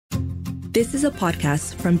This is a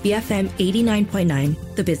podcast from BFM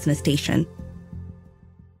 89.9, the business station.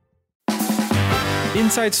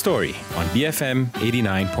 Inside Story on BFM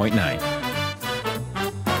 89.9.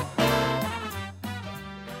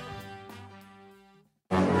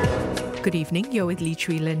 Good evening. You're with Lee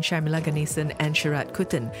Chui Lin, Sharmila Ganesan and Sharat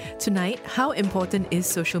Kutan. Tonight, how important is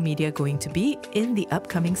social media going to be in the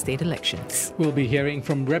upcoming state elections? We'll be hearing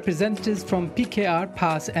from representatives from PKR,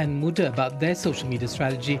 PAS and Muda about their social media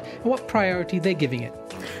strategy and what priority they're giving it.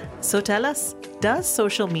 So tell us, does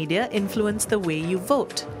social media influence the way you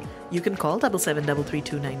vote? You can call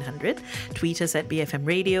 77332900, tweet us at BFM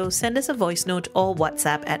Radio, send us a voice note or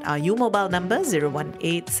WhatsApp at our U mobile number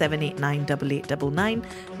 018-789-8899.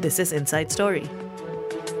 This is Inside Story.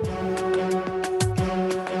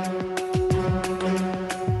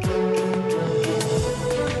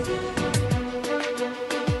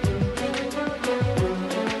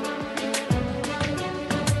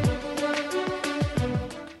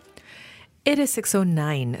 It is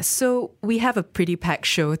 6:09, so we have a pretty packed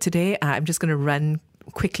show today. I'm just going to run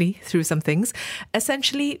quickly through some things.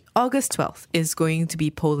 Essentially, August 12th is going to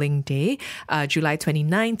be polling day. July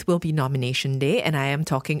 29th will be nomination day, and I am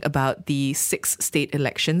talking about the 6 state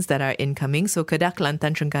elections that are incoming. So Kedah,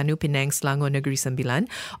 Kelantan, Terengganu, Penang, Selangor, Negeri Sembilan.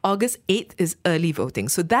 August 8th is early voting.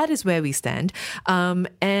 So that is where we stand.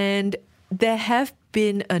 And there have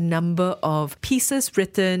been a number of pieces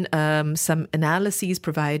written, some analyses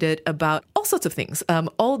provided about all sorts of things,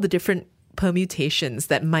 all the different permutations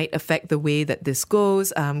that might affect the way that this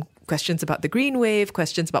goes, questions about the green wave,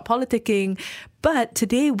 questions about politicking. But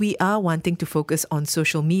today we are wanting to focus on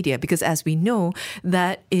social media because, as we know,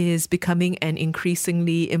 that is becoming an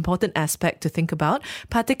increasingly important aspect to think about,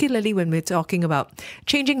 particularly when we're talking about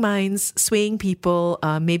changing minds, swaying people,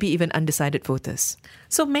 maybe even undecided voters.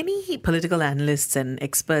 So many political analysts and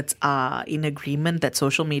experts are in agreement that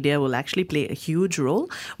social media will actually play a huge role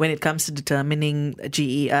when it comes to determining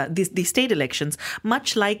the state elections,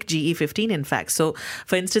 much like GE15, in fact. So,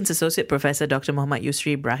 for instance, Associate Professor Dr. Muhammad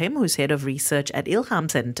Yusri Ibrahim, who's head of research at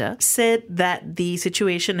Ilham Center, said that the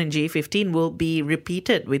situation in GE15 will be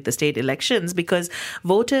repeated with the state elections because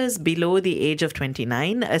voters below the age of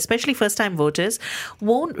 29, especially first-time voters,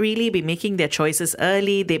 won't really be making their choices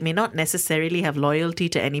early. They may not necessarily have loyalty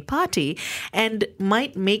to any party and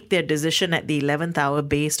might make their decision at the 11th hour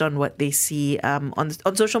based on what they see on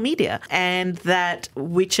social media, and that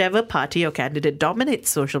whichever party or candidate dominates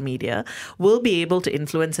social media will be able to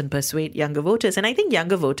influence and persuade younger voters. And I think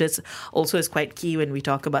younger voters also is quite key when we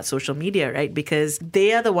talk about social media, right? Because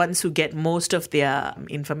they are the ones who get most of their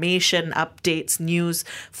information, updates, news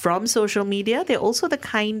from social media. They're also the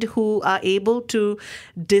kind who are able to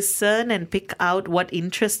discern and pick out what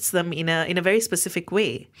interests them in a very specific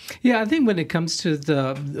way. Yeah, I think when it comes to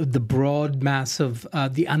the broad mass of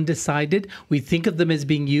the undecided, we think of them as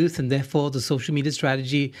being youth, and therefore the social media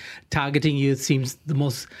strategy targeting youth seems the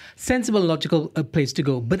most sensible, logical place to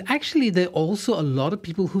go. But actually, there are also a lot of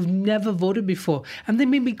people who've never voted before, and they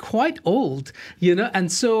may be quite old,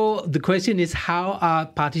 and so the question is, how are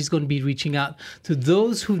parties going to be reaching out to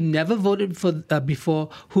those who never voted for before,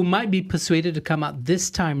 who might be persuaded to come out this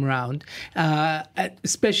time round,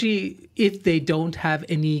 especially if they don't have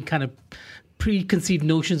any kind of preconceived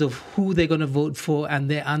notions of who they're going to vote for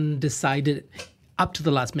and they're undecided up to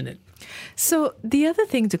the last minute. So the other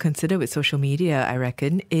thing to consider with social media, I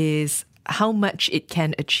reckon, is how much it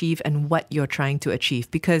can achieve and what you're trying to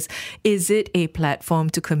achieve. Because is it a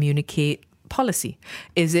platform to communicate policy?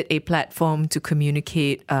 Is it a platform to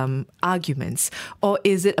communicate arguments? Or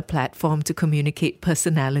is it a platform to communicate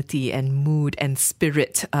personality and mood and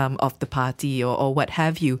spirit of the party or what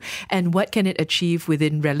have you? And what can it achieve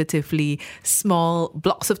within relatively small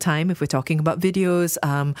blocks of time, if we're talking about videos?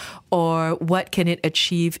 Or what can it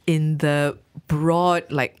achieve in the broad,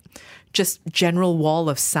 just general wall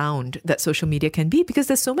of sound that social media can be, because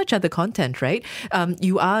there's so much other content, right?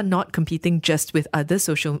 You are not competing just with other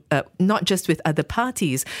not just with other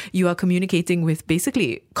parties. You are communicating with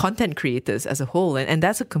basically content creators as a whole, and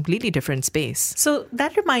that's a completely different space. So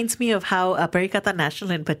that reminds me of how Perikatan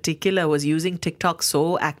Nasional in particular was using TikTok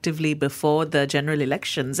so actively before the general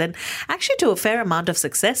elections, and actually to a fair amount of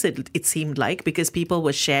success, it seemed like, because people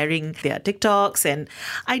were sharing their TikToks. And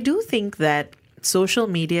I do think that social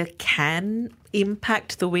media can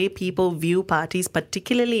impact the way people view parties,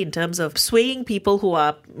 particularly in terms of swaying people who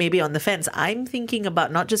are maybe on the fence. I'm thinking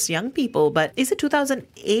about not just young people, but is it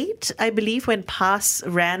 2008, I believe, when PAS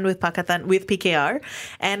ran with PKR?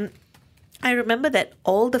 And I remember that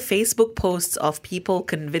all the Facebook posts of people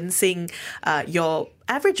convincing your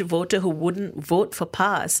average voter who wouldn't vote for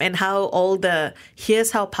PAS, and how all the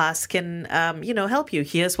here's how PAS can, help you.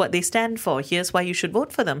 Here's what they stand for. Here's why you should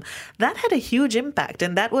vote for them. That had a huge impact,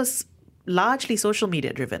 and that was largely social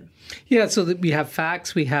media driven. Yeah, so that we have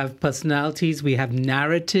facts, we have personalities, we have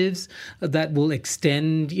narratives that will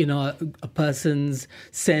extend, a person's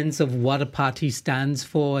sense of what a party stands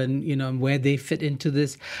for and, and where they fit into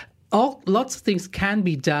this. Lots of things can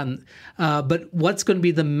be done, but what's going to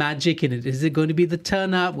be the magic in it? Is it going to be the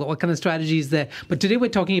turnout? What kind of strategy is there? But today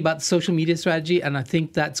we're talking about social media strategy, and I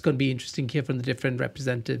think that's going to be interesting to hear from the different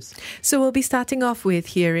representatives. So we'll be starting off with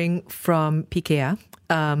hearing from PKR.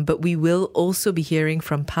 But we will also be hearing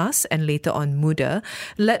from PAS and later on Muda.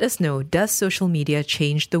 Let us know, does social media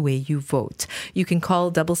change the way you vote? You can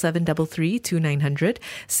call 7733-2900,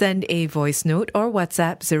 send a voice note or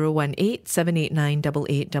WhatsApp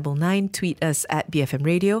 018-789-8899, tweet us at BFM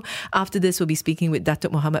Radio. After this, we'll be speaking with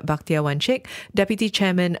Datuk Muhammad Bakhtiar Wancik, Deputy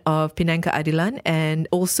Chairman of Penang Keadilan and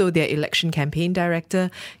also their election campaign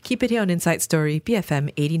director. Keep it here on Inside Story,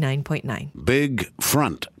 BFM 89.9. Big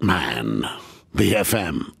Front Man.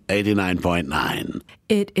 BFM 89.9.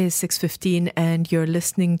 It is 6:15 and you're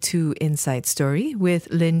listening to Inside Story with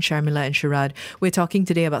Lynn, Sharmila and Sharad. We're talking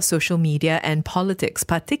today about social media and politics,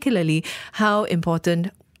 particularly how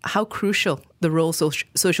crucial the role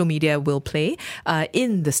social media will play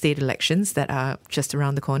in the state elections that are just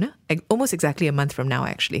around the corner, almost exactly a month from now,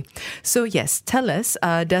 actually. So yes, tell us,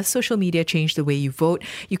 does social media change the way you vote?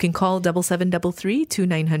 You can call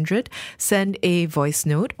 7733-2900, send a voice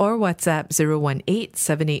note or WhatsApp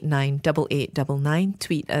 018-789-8899,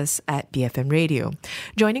 tweet us at BFM Radio.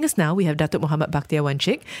 Joining us now, we have Datuk Muhammad Bakhtiar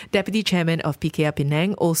Wancik, Deputy Chairman of PKR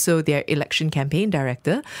Penang, also their election campaign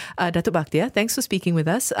director. Datuk Bakhtiar, thanks for speaking with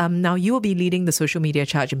us. Now you will be leading the social media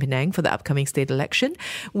charge in Penang for the upcoming state election.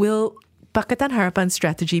 Will Pakatan Harapan's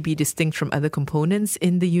strategy be distinct from other components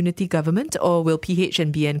in the unity government, or will PH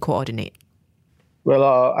and BN coordinate? Well,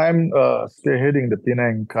 I'm spearheading the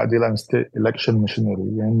Penang Keadilan State Election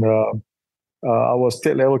Machinery, and our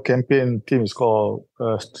state-level campaign team is called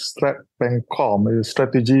StratPengCom,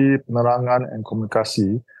 Strategy, Penerangan and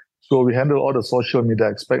Komunikasi. So we handle all the social media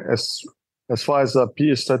aspect. As far as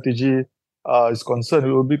PH strategy is concerned,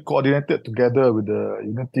 it will be coordinated together with the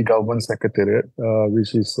Unity Government Secretariat,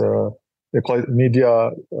 which is they call it Media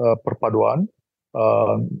Perpaduan,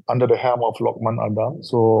 under the helm of Lokman Adam.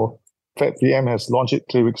 So FAT-PM has launched it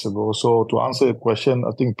 3 weeks ago. So to answer your question,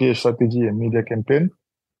 I think PH strategy and media campaign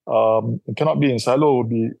it cannot be in silo, will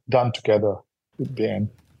be done together with the end.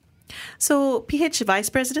 So PH Vice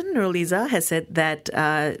President Nurul Izzah has said that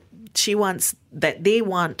they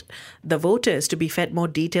want the voters to be fed more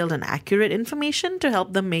detailed and accurate information to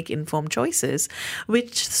help them make informed choices,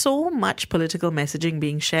 which so much political messaging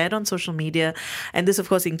being shared on social media, and this of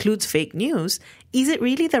course includes fake news. Is it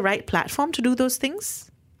really the right platform to do those things?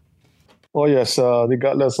 Oh yes,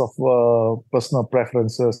 regardless of personal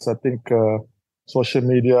preferences, I think social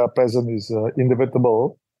media presence is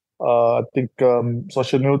inevitable. I think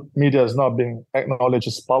social media is now being acknowledged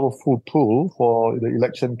as a powerful tool for the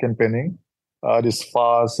election campaigning. It is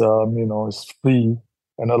fast, it's free,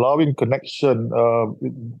 and allowing connection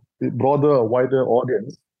with broader, wider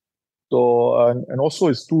audience. So, and also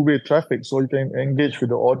it's two-way traffic, so you can engage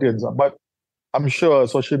with the audience. But I'm sure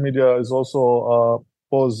social media is also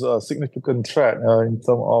pose a significant threat in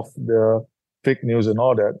terms of the fake news and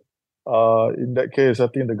all that. In that case, I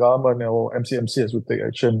think the government or MCMC has to take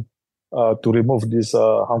action to remove this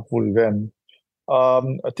harmful event. I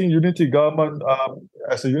think unity government,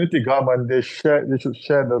 as a unity government, they should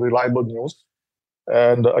share the reliable news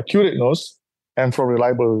and the accurate news and from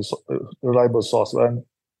reliable source, and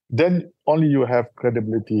then only you have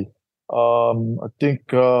credibility. I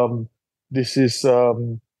think this is.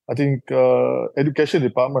 I think education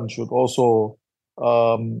department should also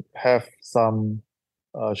have some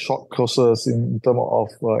short courses in terms of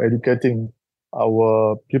educating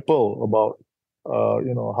our people about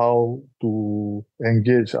how to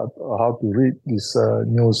engage, how to read this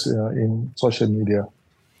news in social media.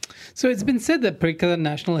 So it's been said that Perikatan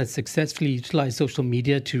Nasional has successfully utilized social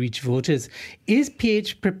media to reach voters. Is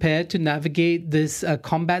PH prepared to navigate this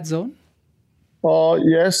combat zone?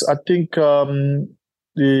 Yes, I think one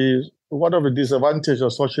of the disadvantages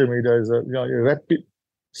of social media is a rapid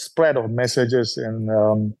spread of messages, and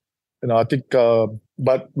I think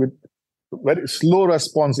but with very slow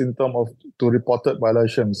response in terms of to reported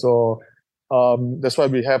violations. So that's why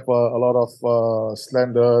we have a lot of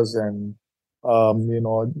slanders and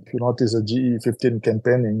if you notice the GE15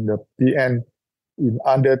 campaigning, the PN in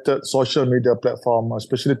undated social media platform,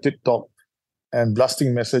 especially TikTok, and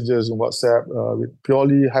blasting messages on WhatsApp with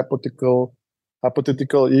purely hypothetical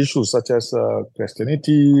hypothetical issues such as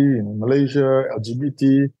Christianity in Malaysia,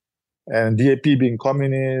 LGBT, and DAP being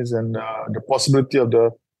communist, and the possibility of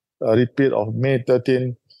the repeat of May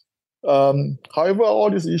 13. However, all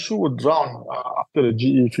these issues were drowned after the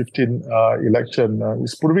GE15 election.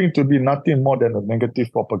 It's proving to be nothing more than a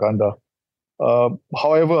negative propaganda.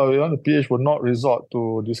 However, the PH will not resort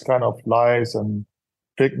to this kind of lies and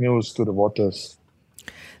fake news to the voters.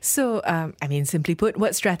 So, simply put,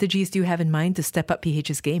 what strategies do you have in mind to step up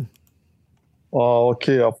PH's game?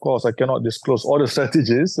 Okay, of course, I cannot disclose all the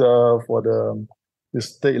strategies for the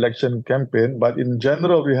state election campaign, but in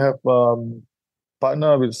general, we have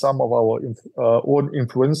partnered with some of our own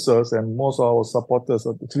influencers, and most of our supporters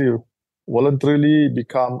have actually voluntarily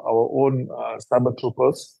become our own cyber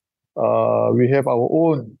troopers. We have our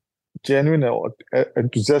own genuine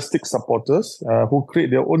enthusiastic supporters who create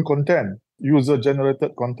their own content,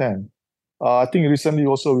 user-generated content. I think recently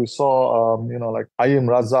also we saw, like Ayim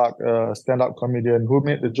Razak, stand-up comedian, who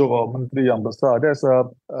made the joke of Menteri Yang Besar. That's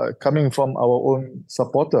coming from our own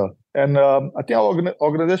supporter. And I think our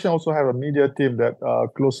organization also have a media team that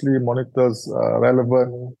closely monitors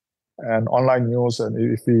relevant and online news. And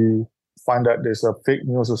if we find that there's a fake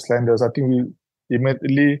news or slanders, I think we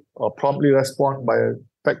immediately or promptly respond by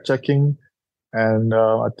fact-checking. And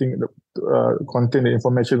I think the content, the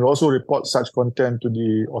information, we also report such content to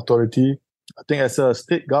the authority. I think as a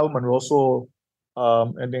state government, we also,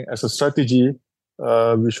 I think as a strategy,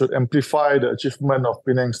 we should amplify the achievement of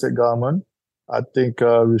Penang state government. I think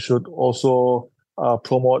we should also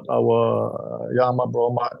promote our Yang Amat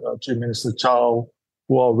Berhormat Chief Minister Chow,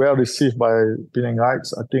 who are well received by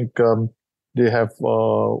Penangites. I think they have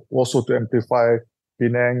also to amplify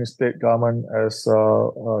Penang state government as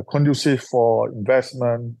conducive for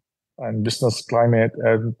investment and business climate,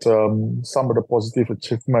 and some of the positive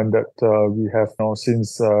achievement that we have now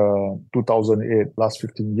since 2008, last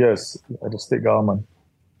 15 years at the state government.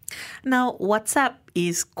 Now, WhatsApp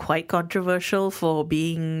is quite controversial for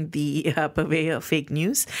being the purveyor of fake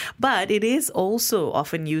news, but it is also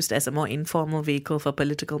often used as a more informal vehicle for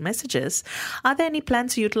political messages. Are there any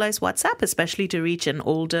plans to utilize WhatsApp, especially to reach an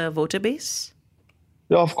older voter base?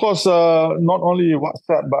 Yeah, of course, not only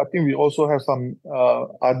WhatsApp, but I think we also have some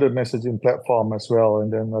other messaging platform as well.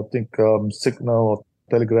 And then I think Signal or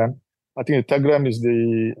Telegram. I think Telegram is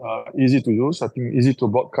the easy to use. I think easy to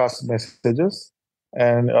broadcast messages,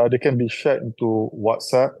 and they can be shared into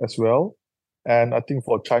WhatsApp as well. And I think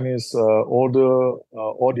for Chinese older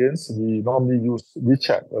audience, we normally use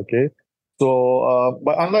WeChat. Okay, so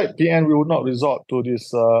but unlike PN, we would not resort to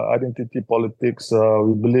this identity politics.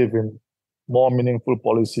 We believe in more meaningful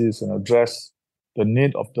policies and address the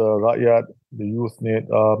need of the rakyat, the youth need.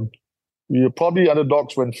 We are probably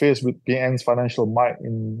underdogs when faced with PN's financial might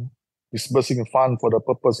in disbursing funds for the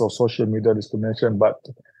purpose of social media discrimination, but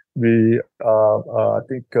we, I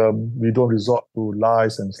think we don't resort to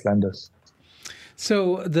lies and slanders.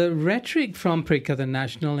 So the rhetoric from Perikatan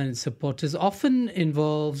Nasional and its supporters often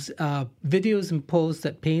involves videos and posts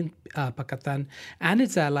that paint Pakatan and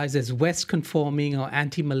its allies as West-conforming or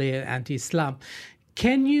anti-Malay or anti-Islam.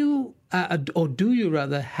 Can you, or do you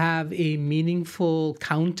rather, have a meaningful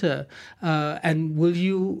counter? And will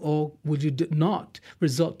you or will you not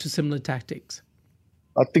resort to similar tactics?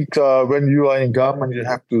 I think when you are in government, you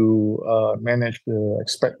have to manage the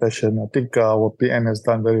expectation. I think our PN has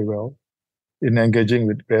done very well in engaging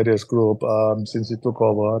with various groups since he took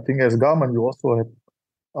over. I think as government, you also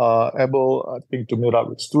have able, I think, to meet up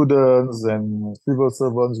with students and civil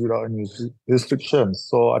servants without any restrictions.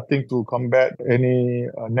 So I think to combat any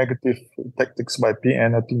negative tactics by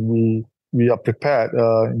PN, I think we are prepared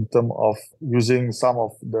in terms of using some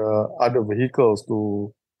of the other vehicles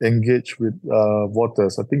to engage with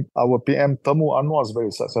voters. I think our PM Temu Anwar was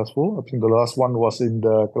very successful. I think the last one was in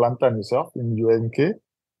the Kelantan itself, in UMK.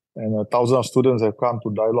 And 1,000 of students have come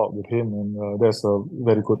to dialogue with him, and that's a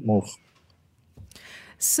very good move.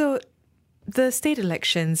 So the state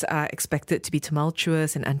elections are expected to be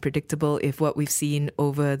tumultuous and unpredictable if what we've seen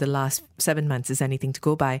over the last 7 months is anything to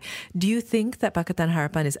go by. Do you think that Pakatan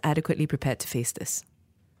Harapan is adequately prepared to face this?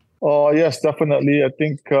 Oh, yes, definitely. I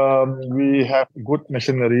think we have good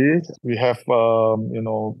machinery. We have,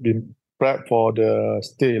 been prepped for the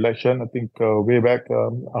state election. I think way back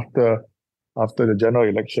after the general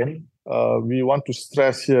election. We want to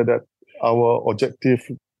stress here that our objective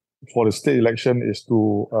for the state election is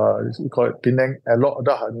to, we call it Penang Elok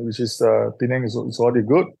Dah, which is Penang is already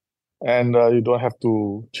good and you don't have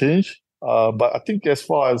to change. But I think as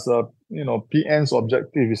far as, PN's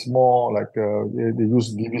objective is more like they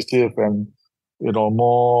use divisive and,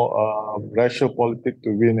 more racial politics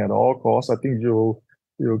to win at all costs. I think you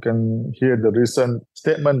you can hear the recent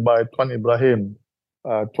statement by Tuan Ibrahim,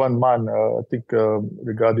 Tuan Man, I think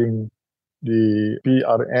regarding the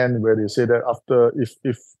PRN, where they say that after if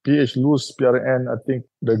PH lose PRN, I think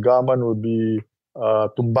the government will be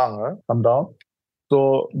tumbang, come down.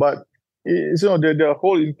 So, but their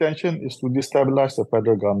whole intention is to destabilize the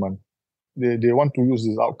federal government. They want to use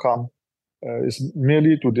this outcome. It's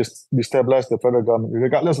merely to destabilize the federal government,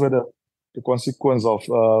 regardless whether the consequence of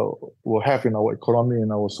will have in our economy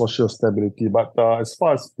and our social stability. But as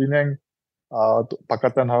far as Penang,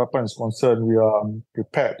 Pakatan Harapan is concerned, we are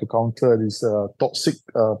prepared to counter this toxic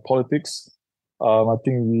politics. I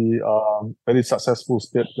think we are very successful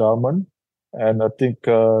state government, and I think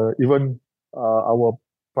even our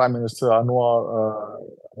Prime Minister Anwar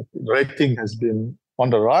rating has been on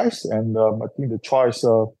the rise, and I think the choice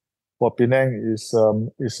for Penang is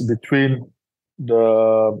between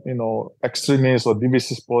the extremist or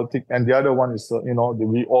divisive politics, and the other one is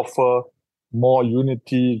we offer more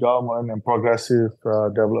unity, government, and progressive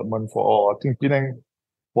development for all. I think Penang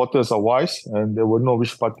voters are wise, and they will know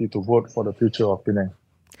which party to vote for the future of Penang.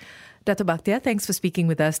 Datuk Bakhtiar, thanks for speaking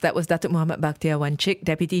with us. That was Datuk Muhammad Bakhtiar Wancik,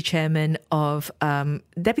 Deputy Chairman of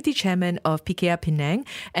PKR Penang,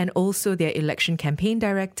 and also their Election Campaign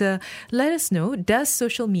Director. Let us know, does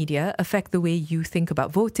social media affect the way you think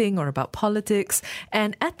about voting or about politics?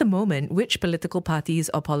 And at the moment, which political parties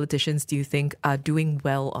or politicians do you think are doing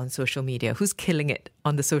well on social media? Who's killing it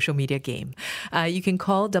on the social media game? You can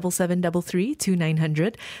call 7733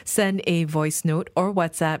 2900, send a voice note or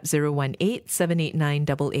WhatsApp 018 789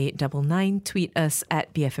 8899, tweet us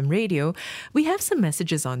at BFM Radio. We have some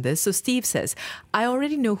messages on this. So Steve says, I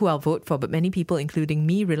already know who I'll vote for, but many people, including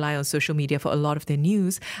me, rely on social media for a lot of their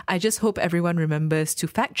news. I just hope everyone remembers to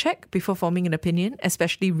fact check before forming an opinion,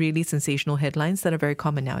 especially really sensational headlines that are very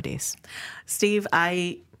common nowadays. Steve,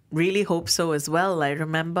 I really hope so as well. I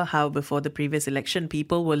remember how before the previous election,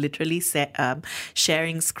 people were literally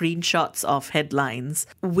sharing screenshots of headlines,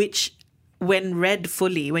 which when read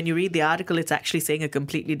fully, when you read the article, it's actually saying a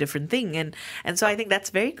completely different thing. And so I think that's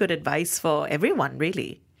very good advice for everyone,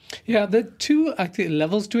 really. Yeah, there are two actually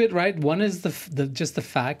levels to it, right? One is just the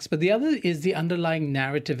facts, but the other is the underlying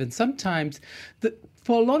narrative. And sometimes,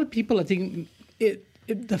 for a lot of people, I think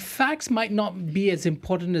the facts might not be as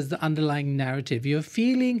important as the underlying narrative. You're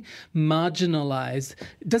feeling marginalized.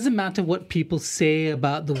 It doesn't matter what people say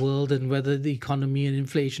about the world and whether the economy and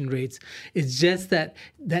inflation rates. It's just that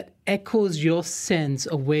echoes your sense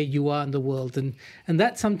of where you are in the world. And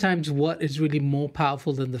that's sometimes what is really more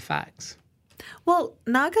powerful than the facts. Well,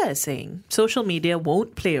 Naga is saying social media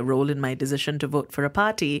won't play a role in my decision to vote for a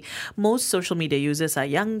party. Most social media users are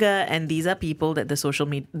younger, and these are people that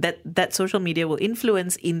social media will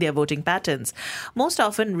influence in their voting patterns. Most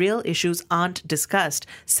often, real issues aren't discussed.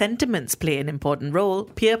 Sentiments play an important role.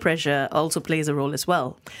 Peer pressure also plays a role as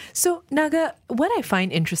well. So, Naga, what I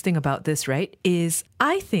find interesting about this, right, is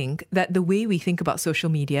I think that the way we think about social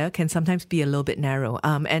media can sometimes be a little bit narrow.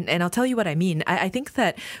 And I'll tell you what I mean. I think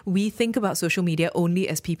that we think about social media only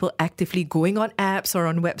as people actively going on apps or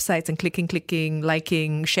on websites and clicking,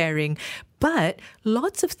 liking, sharing. But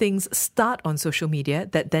lots of things start on social media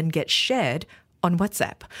that then get shared on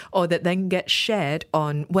WhatsApp, or that then get shared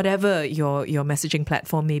on whatever your messaging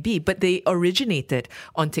platform may be. But they originated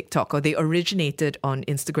on TikTok, or they originated on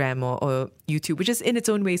Instagram or YouTube, which is in its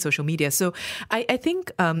own way social media. So I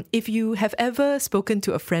think if you have ever spoken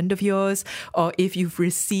to a friend of yours, or if you've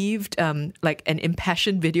received like an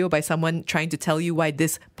impassioned video by someone trying to tell you why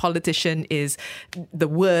this politician is the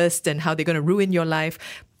worst and how they're going to ruin your life,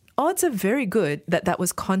 odds are very good that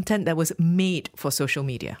was content that was made for social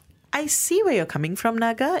media. I see where you're coming from,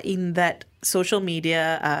 Naga, in that social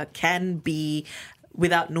media can be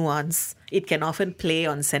without nuance. It can often play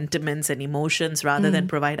on sentiments and emotions rather than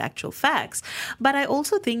provide actual facts. But I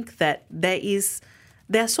also think that there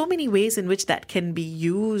are so many ways in which that can be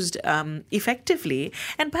used effectively,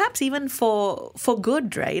 and perhaps even for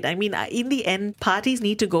good, right? I mean, in the end, parties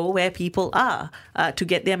need to go where people are to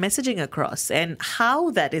get their messaging across. And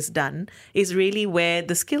how that is done is really where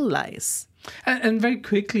the skill lies. And very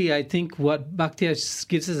quickly, I think what Bakhtiar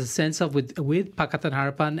gives us a sense of with Pakatan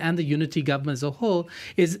Harapan and the unity government as a whole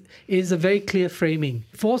is a very clear framing.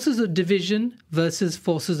 Forces of division versus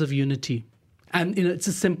forces of unity. And it's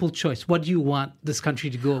a simple choice. What do you want this country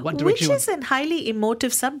to go? What direction? Which is a highly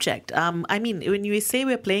emotive subject. I mean, when you say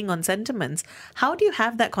we're playing on sentiments, how do you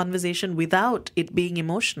have that conversation without it being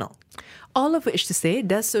emotional? All of which to say,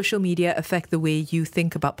 does social media affect the way you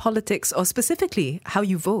think about politics, or specifically how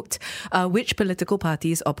you vote? Which political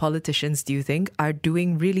parties or politicians do you think are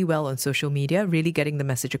doing really well on social media, really getting the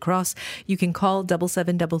message across? You can call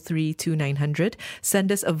 7733 2900,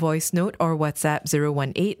 send us a voice note or WhatsApp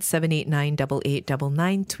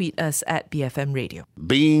 018-789-8899, tweet us at BFM Radio.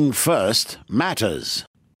 Being first matters.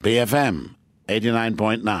 BFM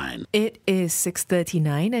 89.9. It is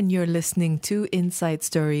 6:39 and you're listening to Inside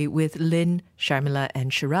Story with Lynn, Sharmila and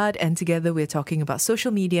Sharad, and together we're talking about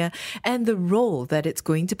social media and the role that it's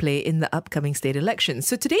going to play in the upcoming state elections.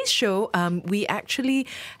 So today's show, we actually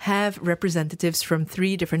have representatives from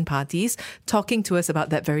 3 different parties talking to us about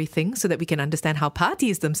that very thing so that we can understand how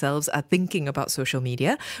parties themselves are thinking about social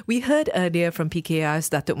media. We heard earlier from PKR's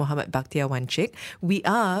Datuk Muhammad Bakhtiar Wancik. We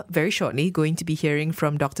are very shortly going to be hearing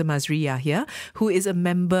from Dr. Mazri Yahya, who is a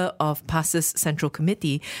member of PAS's Central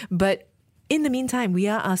Committee. But in the meantime, we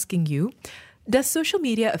are asking you, does social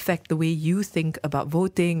media affect the way you think about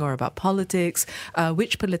voting or about politics?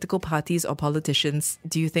 Which political parties or politicians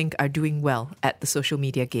do you think are doing well at the social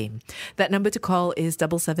media game? That number to call is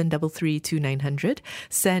 7733 2900.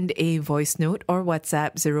 Send a voice note or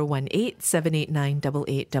WhatsApp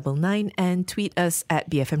 018-789-8899 and tweet us at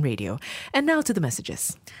BFM Radio. And now to the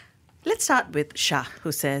messages. Let's start with Shah,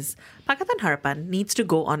 who says, Pakatan Harapan needs to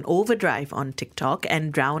go on overdrive on TikTok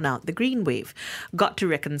and drown out the green wave. Got to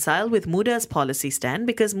reconcile with Muda's policy stand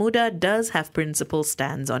because Muda does have principled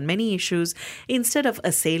stands on many issues instead of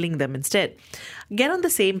assailing them instead. Get on the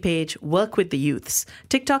same page, work with the youths.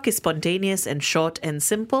 TikTok is spontaneous and short and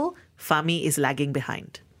simple. Fahmi is lagging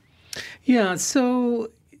behind. Yeah, so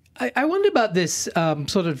I wonder about this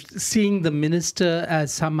sort of seeing the minister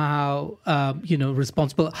as somehow,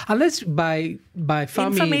 responsible, unless by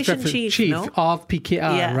Fahmi, Information chief no? of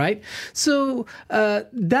PKR, right? So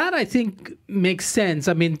that I think makes sense.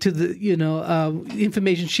 I mean, to the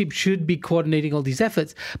information chief should be coordinating all these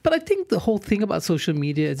efforts. But I think the whole thing about social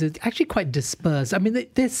media is it's actually quite dispersed. I mean,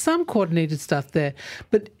 there's some coordinated stuff there,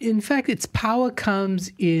 but in fact, its power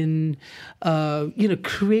comes in,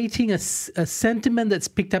 creating a sentiment that's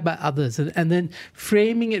picked up by others and then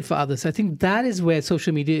framing it for others. I think that is where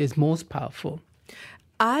social media is most powerful.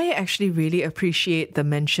 I actually really appreciate the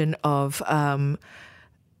mention of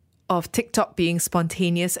TikTok being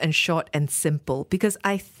spontaneous and short and simple, because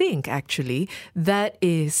I think actually that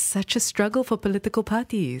is such a struggle for political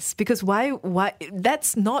parties, because why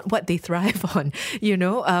that's not what they thrive on,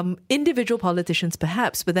 individual politicians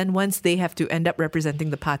perhaps, but then once they have to end up representing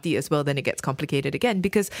the party as well, then it gets complicated again,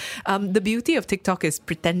 because the beauty of TikTok is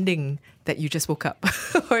pretending that you just woke up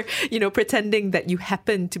or, pretending that you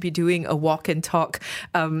happen to be doing a walk and talk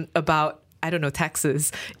about, I don't know,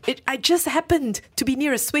 taxes. I just happened to be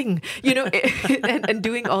near a swing, and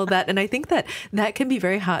doing all that. And I think that can be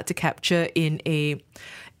very hard to capture it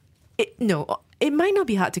might not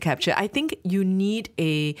be hard to capture. I think you need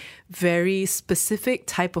a very specific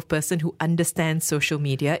type of person who understands social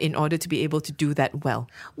media in order to be able to do that well.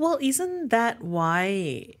 Well, isn't that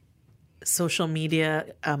why social media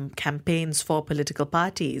campaigns for political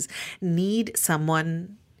parties need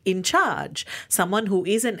someone in charge, someone who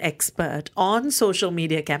is an expert on social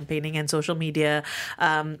media campaigning and social media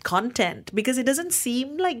content, because it doesn't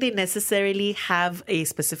seem like they necessarily have a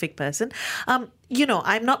specific person. I'm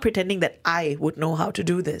not pretending that I would know how to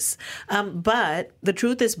do this, but the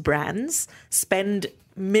truth is brands spend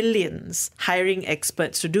millions hiring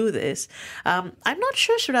experts to do this. I'm not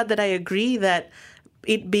sure, Sharad, that I agree that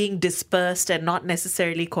it being dispersed and not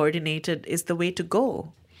necessarily coordinated is the way to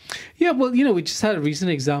go. Yeah, well, we just had a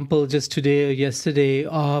recent example just today or yesterday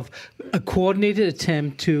of a coordinated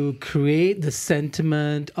attempt to create the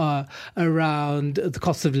sentiment around the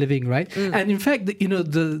cost of living, right? And in fact,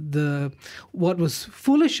 the what was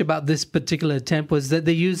foolish about this particular attempt was that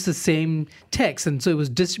they used the same text, and so it was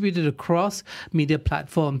distributed across media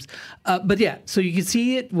platforms. But yeah, so you can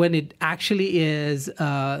see it when it actually is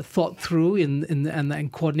thought through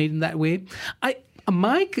and coordinated in that way.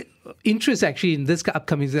 My interest actually in this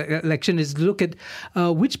upcoming election is to look at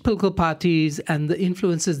which political parties and the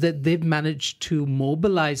influences that they've managed to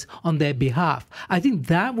mobilize on their behalf. I think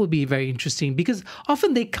that will be very interesting because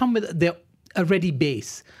often they come with their already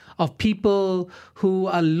base of people who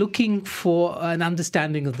are looking for an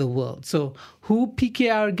understanding of the world. So who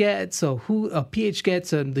PKR gets or who PH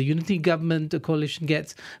gets and the Unity Government, the coalition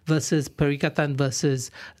gets versus Perikatan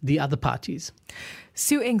versus the other parties.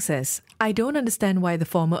 Sue Ing says, I don't understand why the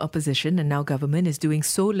former opposition and now government is doing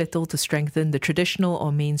so little to strengthen the traditional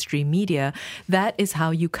or mainstream media. That is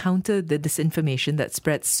how you counter the disinformation that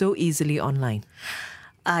spreads so easily online.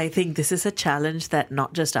 I think this is a challenge that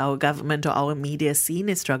not just our government or our media scene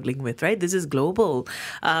is struggling with, right? This is global.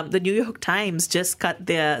 The New York Times just cut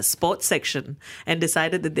their sports section and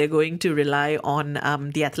decided that they're going to rely on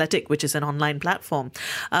The Athletic, which is an online platform.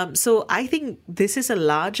 So I think this is a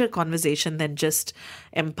larger conversation than just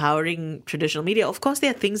empowering traditional media. Of course,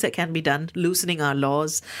 there are things that can be done, loosening our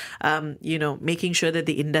laws, making sure that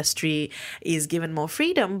the industry is given more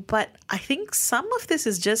freedom. But I think some of this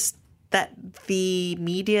is just that the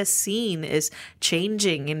media scene is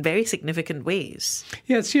changing in very significant ways.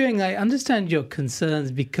 Yes, Xueying, I understand your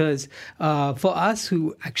concerns because for us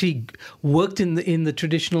who actually worked in the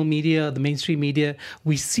traditional media, the mainstream media,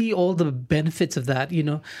 we see all the benefits of that.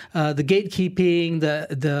 The gatekeeping,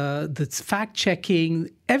 the fact checking,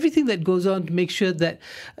 everything that goes on to make sure that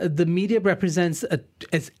the media represents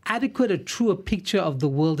as adequate a truer picture of the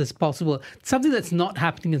world as possible. Something that's not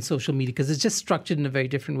happening in social media because it's just structured in a very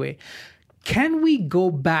different way. Can we go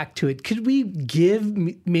back to it? Could we give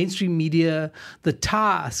mainstream media the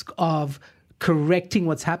task of correcting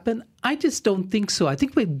what's happened? I just don't think so. I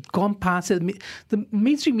think we've gone past it. The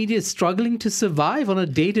mainstream media is struggling to survive on a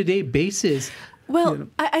day-to-day basis. Well,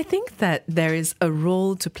 I think that there is a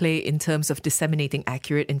role to play in terms of disseminating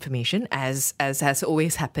accurate information, as has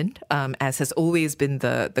always happened, as has always been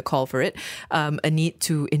the call for it. A need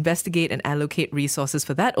to investigate and allocate resources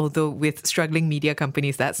for that, although with struggling media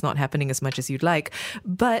companies, that's not happening as much as you'd like.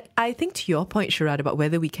 But I think to your point, Sharad, about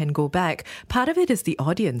whether we can go back, part of it is the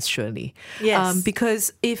audience, surely. Yes.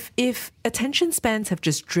 Because if attention spans have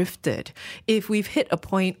just drifted, if we've hit a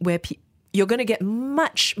point where you're going to get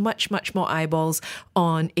much, much, much more eyeballs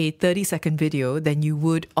on a 30-second video than you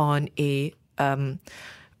would on a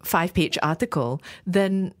 5-page article,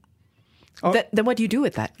 then what do you do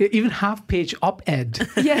with that? Even half-page op-ed.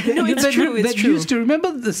 Yeah, no, it's true. It's true. Used to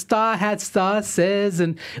remember the Star had Star Says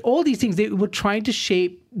and all these things. They were trying to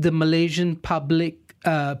shape the Malaysian public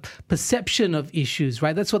perception of issues,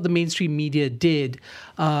 right? That's what the mainstream media did.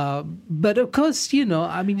 But of course,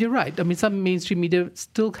 you're right. Some mainstream media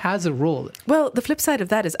still has a role. Well, the flip side of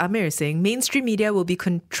that is Amir is saying mainstream media will be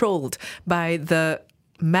controlled by the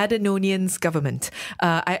Madanonians government.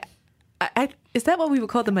 Is that what we would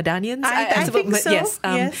call the Madanians? I think so. Yes.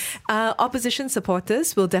 Yes. Opposition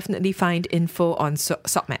supporters will definitely find info on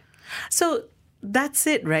SOCMED. So that's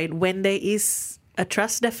it, right? When there is a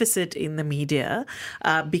trust deficit in the media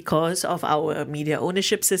because of our media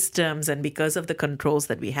ownership systems and because of the controls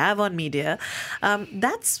that we have on media,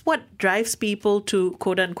 that's what drives people to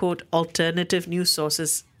quote-unquote alternative news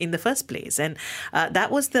sources in the first place. And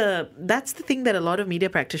that's the thing that a lot of media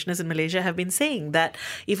practitioners in Malaysia have been saying, that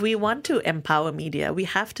if we want to empower media, we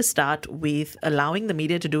have to start with allowing the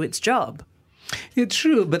media to do its job. It's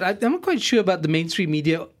true, but I'm not quite sure about the mainstream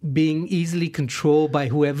media being easily controlled by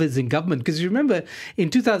whoever's in government. Because you remember in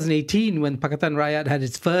 2018, when Pakatan Rakyat had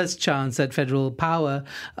its first chance at federal power,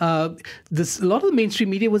 a lot of the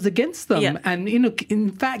mainstream media was against them. Yeah. And,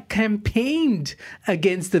 in fact, campaigned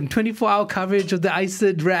against them. 24-hour coverage of the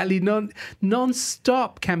ISID rally,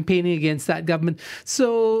 non-stop campaigning against that government.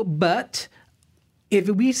 So, but if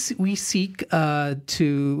we seek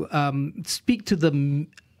to speak to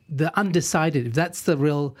the undecided, if that's the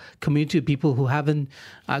real community of people who haven't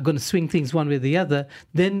going to swing things one way or the other,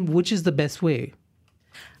 then which is the best way?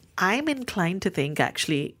 I'm inclined to think,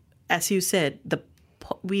 actually, as you said,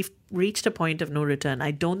 we've reached a point of no return.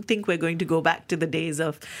 I don't think we're going to go back to the days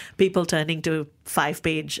of people turning to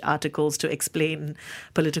 5-page articles to explain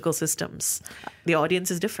political systems. The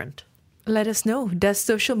audience is different. Let us know. Does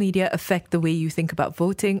social media affect the way you think about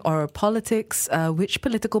voting or politics? Which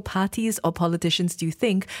political parties or politicians do you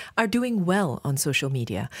think are doing well on social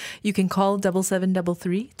media? You can call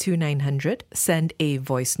 7733 2900, send a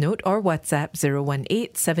voice note or WhatsApp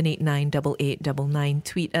 018-789-8899.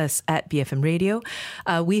 Tweet us at BFM Radio.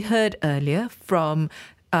 We heard earlier from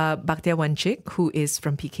Bakhtiar Wanchik, who is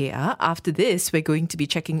from PKR. After this, we're going to be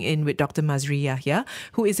checking in with Dr. Mazri Yahya,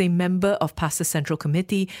 who is a member of PASA Central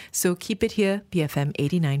Committee. So keep it here, BFM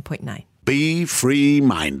 89.9. Be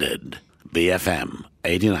free-minded. BFM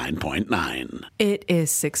 89.9. It is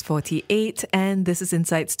 6:48 and this is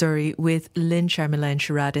Inside Story with Lynn, Sharmila and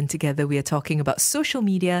Sharad, and together we are talking about social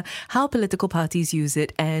media, how political parties use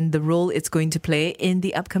it and the role it's going to play in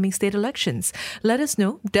the upcoming state elections. Let us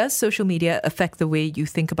know, does social media affect the way you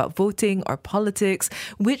think about voting or politics?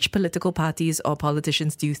 Which political parties or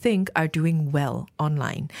politicians do you think are doing well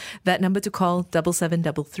online? That number to call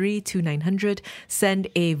 7733 2900, send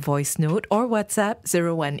a voice note or WhatsApp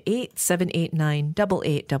 018-789-8899.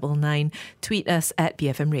 Tweet us at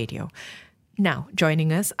BFM Radio. Now,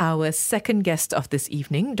 joining us, our second guest of this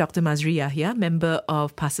evening, Dr. Mazri Yahya, member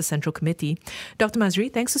of PASA Central Committee. Dr.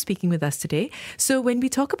 Mazri, thanks for speaking with us today. So when we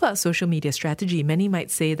talk about social media strategy, many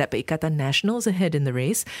might say that Perikatan Nasional is ahead in the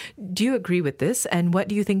race. Do you agree with this? And what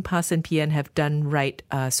do you think PAS and PN have done right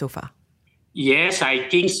so far? Yes, I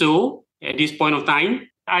think so at this point of time.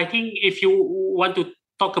 I think if you want to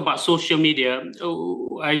talk about social media,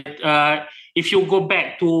 if you go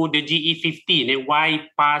back to the GE15 and why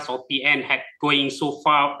PAS or PN had going so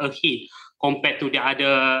far ahead compared to the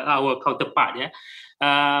our counterpart,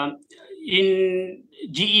 in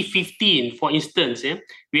GE15, for instance,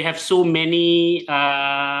 we have so many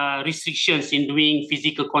restrictions in doing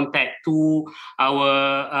physical contact to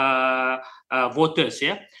our voters.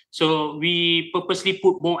 So we purposely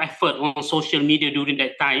put more effort on social media during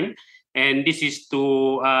that time. And this is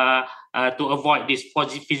to avoid this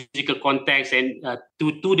physical contacts and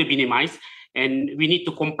to the minimize. And we need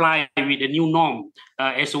to comply with the new norm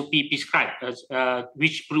SOP prescribed,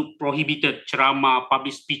 which prohibited ceramah,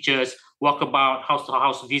 public speeches, walkabout,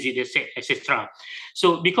 house-to-house visit, etc.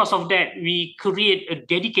 So because of that, we create a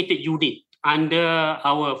dedicated unit under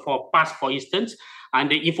for PAS, for instance,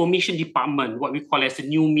 and the information department, what we call as the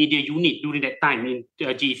new media unit during that time in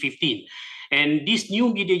GE15. And this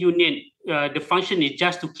new media unit, the function is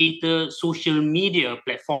just to cater social media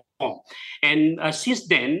platform. And since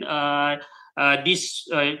then, this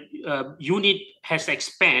unit has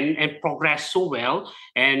expanded and progressed so well,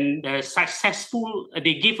 and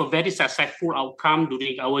they gave a very successful outcome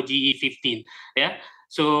during our GE15.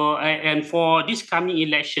 So, and for these coming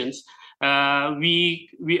elections, we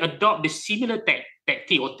adopt the similar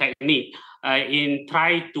tactic or technique in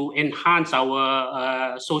try to enhance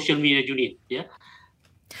our social media unit.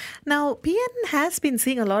 Now, PN has been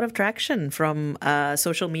seeing a lot of traction from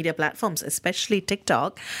social media platforms, especially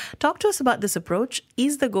TikTok. Talk to us about this approach.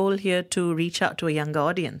 Is the goal here to reach out to a younger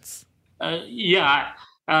audience?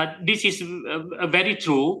 This is very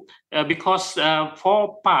true because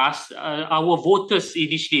for PAS, our voters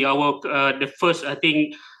initially, the first, I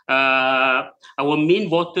think, our main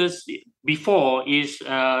voters before is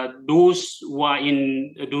those who are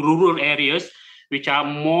in the rural areas, which are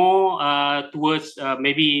more towards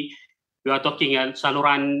maybe we are talking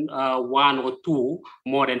Saluran 1 or 2,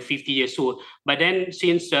 more than 50 years old. But then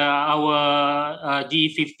since our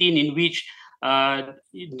GE15, in which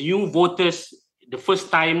new voters, the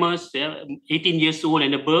first timers, 18 years old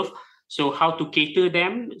and above, so how to cater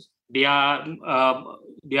them? They are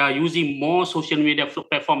using more social media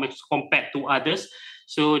platforms compared to others.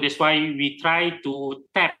 So that's why we try to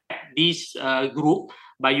tap this group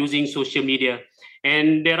by using social media.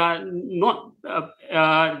 And there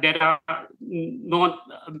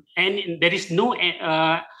is no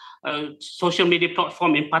social media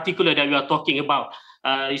platform in particular that we are talking about.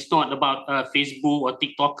 It's not about Facebook or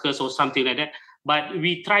TikTokers or something like that. But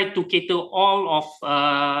we try to cater all of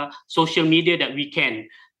social media that we can.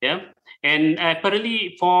 And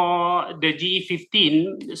apparently for the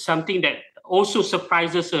GE15, something that also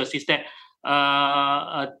surprises us is that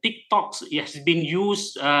TikTok has been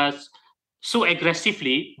used so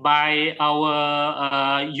aggressively by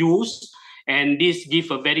our youth, and this gives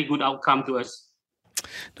a very good outcome to us.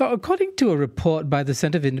 Now, according to a report by the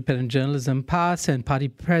Centre of Independent Journalism, PAS and party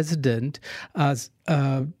president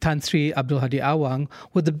Tan Sri Abdul Hadi Awang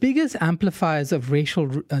were the biggest amplifiers of racial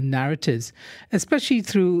narratives, especially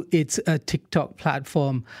through its TikTok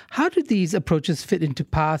platform. How do these approaches fit into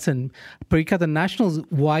PAS and Perikatan Nasional's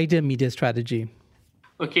wider media strategy?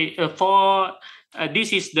 Okay,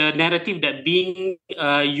 this is the narrative that being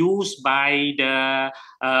used by the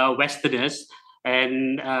Westerners,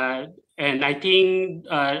 and I think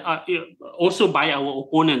also by our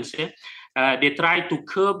opponents. They try to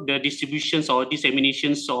curb the distributions or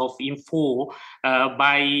disseminations of info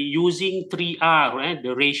by using 3R,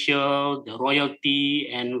 the racial, the royalty,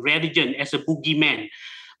 and religion as a boogeyman.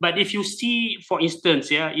 But if you see, for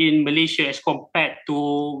instance, in Malaysia as compared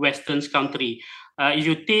to Western country, if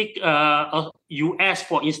you take US,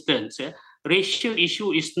 for instance, racial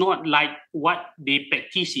issue is not like what they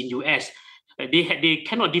practice in US. They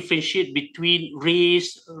cannot differentiate between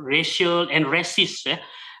race, racial, and racist.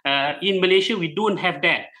 In Malaysia, we don't have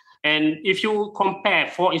that. And if you compare,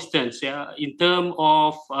 for instance, in terms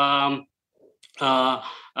of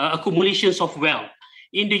accumulations of wealth,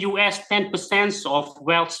 in the US, 10% of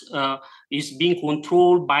wealth is being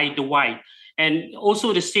controlled by the white. And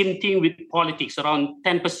also the same thing with politics, around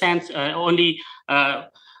 10%, only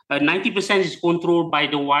 90% is controlled by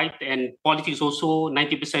the white, and politics also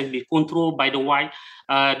 90% is controlled by the white.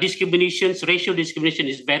 Discriminations, racial discrimination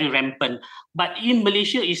is very rampant. But in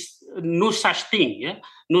Malaysia, is no such thing. Yeah,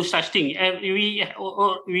 no such thing. We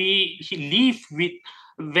live with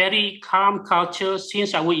very calm culture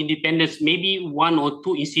since our independence. Maybe one or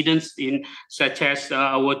two incidents in such as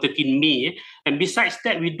our 13 May, and besides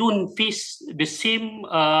that, we don't face the same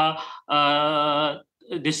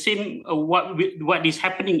what is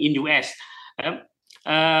happening in US.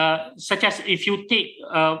 Such as if you take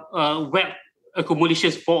web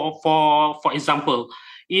accumulations for example.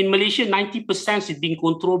 In Malaysia, 90% is being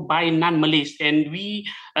controlled by non-Malays, and we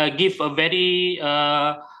give a very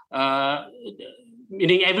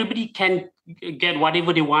meaning everybody can get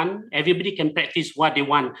whatever they want, everybody can practice what they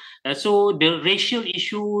want. So the racial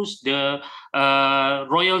issues, the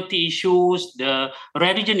royalty issues, the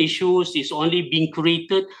religion issues is only being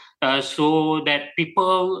created so that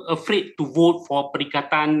people afraid to vote for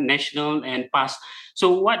Perikatan Nasional and PAS.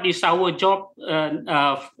 So what is our job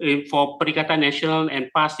for Perikatan Nasional and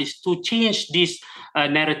PAS is to change this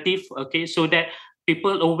narrative, okay, so that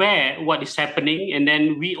people aware what is happening, and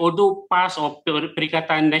then we, although PAS or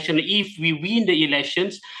Perikatan Nasional, if we win the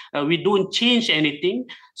elections, we don't change anything,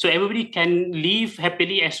 so everybody can live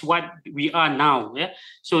happily as what we are now. Yeah?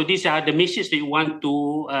 So these are the messages that we want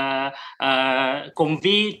to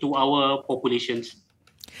convey to our populations.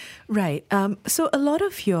 Right. So a lot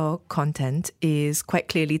of your content is quite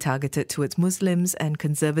clearly targeted towards Muslims and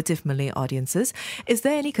conservative Malay audiences. Is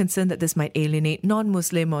there any concern that this might alienate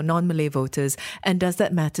non-Muslim or non-Malay voters? And does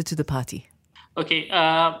that matter to the party? Okay.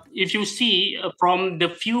 If you see from the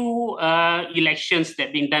few elections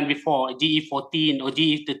that been done before, GE14 or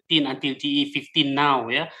GE13 until GE15 now,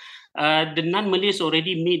 yeah, the non-Malays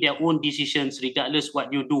already made their own decisions regardless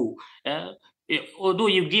what you do. Although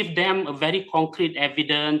you give them a very concrete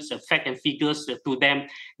evidence, fact and figures to them,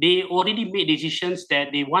 they already made decisions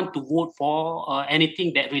that they want to vote for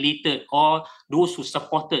anything that related or those who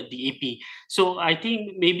supported the AP. So I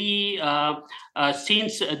think maybe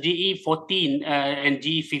since GE14 and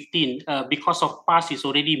GE15, because of PAS is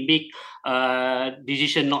already make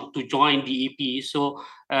decision not to join the AP. So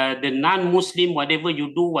the non-Muslim, whatever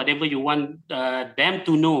you do, whatever you want them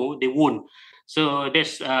to know, they won't. So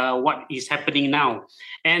that's what is happening now.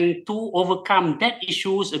 And to overcome that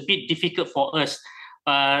issue is a bit difficult for us.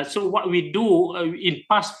 So what we do in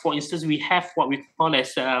PAS, for instance, we have what we call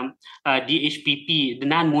as DHPP, the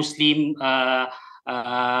non-Muslim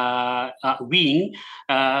wing.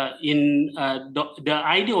 The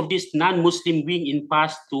idea of this non-Muslim wing in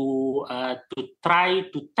PAS to try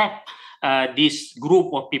to tap this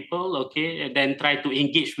group of people, okay, and then try to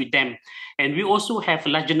engage with them. And we also have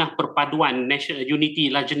Lajnah Perpaduan, National Unity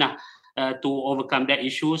Lajnah, to overcome that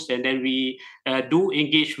issues. And then we do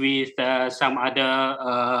engage with some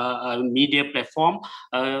other media platform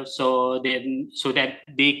so that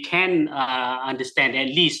they can understand at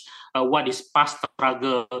least what is PAS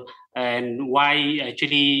struggle and why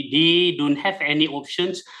actually they don't have any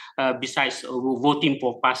options besides voting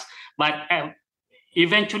for PAS. But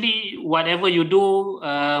eventually, whatever you do,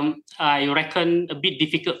 I reckon a bit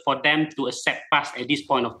difficult for them to accept PAS at this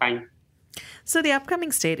point of time. So the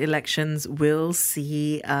upcoming state elections will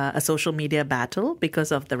see a social media battle because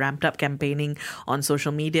of the ramped up campaigning on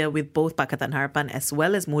social media, with both Pakatan Harapan as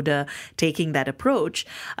well as MUDA taking that approach.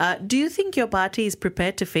 Do you think your party is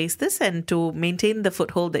prepared to face this and to maintain the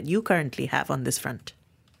foothold that you currently have on this front?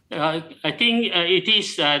 I think it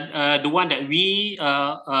is the one that we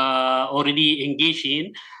already engage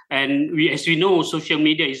in. And as we know, social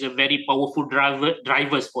media is a very powerful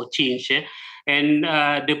drivers for change. And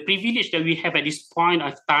the privilege that we have at this point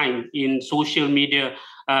of time in social media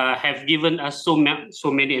have given us so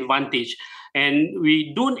many advantages. And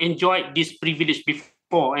we don't enjoy this privilege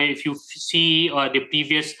before. And if you see the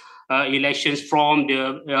previous elections from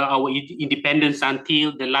our independence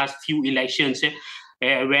until the last few elections,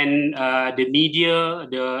 when the media,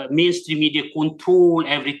 the mainstream media control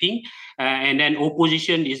everything, and then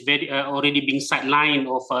opposition is very already being sidelined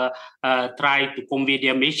of try to convey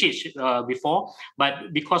their message before.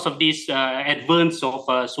 But because of this advance of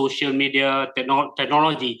social media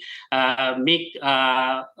technology, make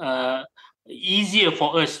easier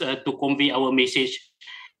for us to convey our message.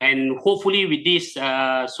 And hopefully with this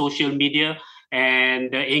social media and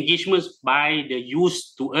the engagements by the youth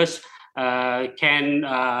to us, can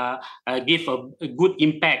give a good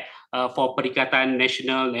impact for Perikatan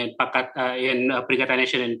Nasional and Perikatan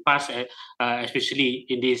Nasional and PAS, especially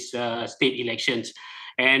in these state elections.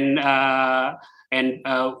 And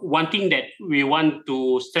one thing that we want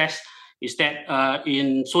to stress is that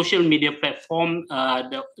in social media platform,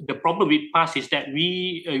 the problem with PAS is that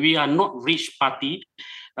we are not rich party.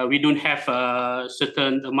 We don't have a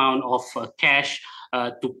certain amount of cash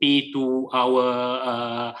to pay to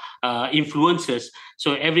our influencers.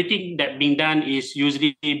 So everything that being done is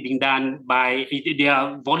usually being done by, they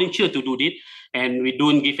are volunteer to do it, and we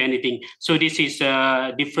don't give anything. So this is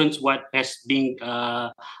a difference what has been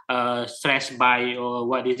stressed by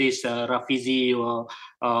what it is Rafizi or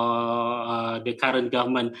the current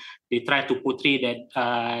government. They try to portray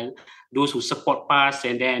that those who support PAS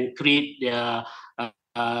and then create their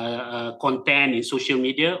content in social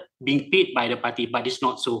media being paid by the party, but it's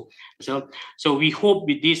not so. So we hope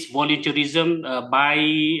with this volunteerism by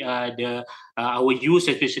our youth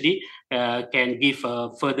especially can give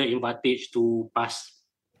further advantage to PAS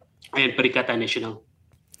and Perikatan Nasional.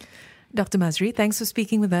 Dr. Masri, thanks for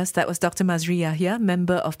speaking with us. That was Dr. Masri Yahya,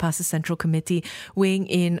 member of PAS's Central Committee, weighing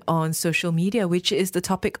in on social media, which is the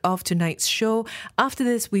topic of tonight's show. After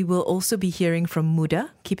this, we will also be hearing from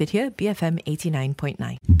Muda. Keep it here, BFM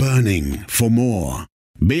 89.9. Burning for more.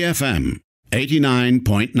 BFM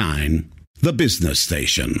 89.9, the business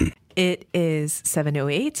station. It is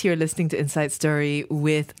 7:08. You're listening to Inside Story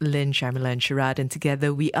with Lynn, Sharmila and Sharad. And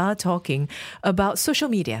together we are talking about social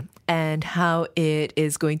media and how it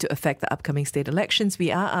is going to affect the upcoming state elections. We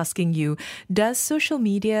are asking you, does social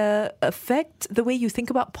media affect the way you think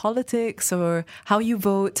about politics or how you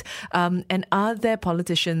vote? And are there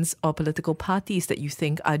politicians or political parties that you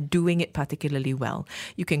think are doing it particularly well?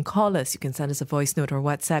 You can call us, you can send us a voice note or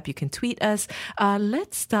WhatsApp, you can tweet us.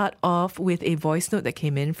 Let's start off with a voice note that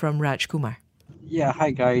came in from Raj Kumar. Yeah,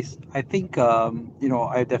 hi guys. I think,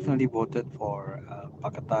 I definitely voted for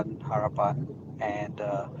Pakatan Harapan.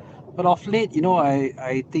 But of late,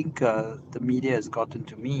 I think the media has gotten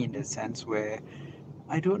to me in the sense where,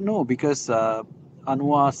 I don't know, because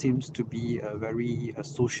Anwar seems to be a very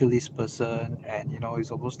socialist person, and,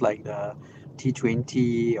 it's almost like the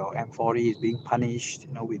T20 or M40 is being punished,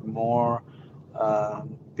 with more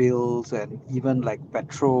bills and even like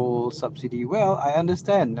petrol subsidy. Well, I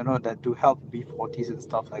understand, that to help B40s and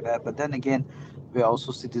stuff like that. But then again, we're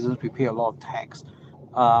also citizens. We pay a lot of tax.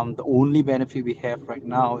 The only benefit we have right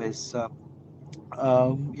now is,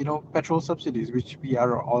 petrol subsidies, which we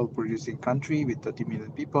are all producing country with 30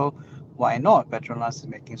 million people. Why not? Petronas is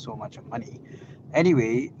making so much money.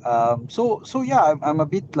 Anyway, so yeah, I'm a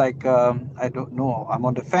bit like, I don't know. I'm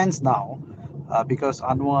on the fence now. Because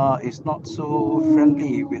Anwar is not so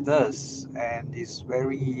friendly with us and is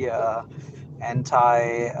very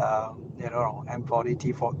anti, M40,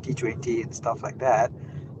 T20 and stuff like that.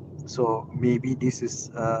 So maybe this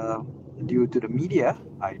is due to the media.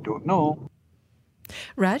 I don't know.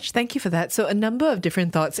 Raj, thank you for that. So a number of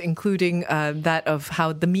different thoughts, including that of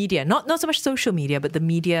how the media, not so much social media, but the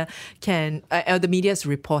media the media's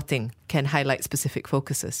reporting can highlight specific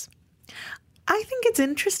focuses. I think it's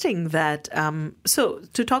interesting that, so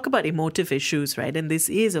to talk about emotive issues, right? And this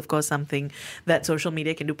is, of course, something that social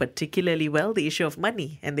media can do particularly well, the issue of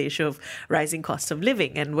money and the issue of rising cost of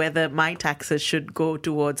living and whether my taxes should go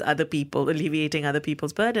towards other people, alleviating other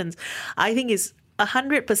people's burdens, I think is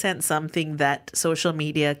 100% something that social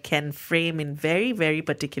media can frame in very, very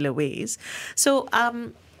particular ways. So,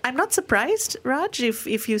 I'm not surprised, Raj,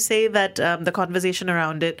 if you say that the conversation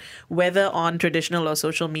around it, whether on traditional or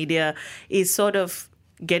social media, is sort of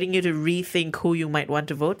getting you to rethink who you might want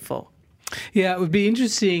to vote for. Yeah, it would be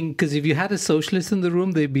interesting because if you had a socialist in the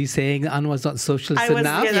room, they'd be saying Anwar's not socialist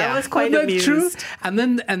enough. Yeah, I was quite amused. True? And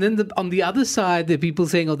then on the other side, there are people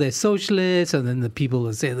saying, oh, they're socialists, and then the people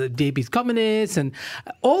who say that JP's communists, and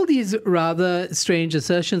all these rather strange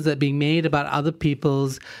assertions that are being made about other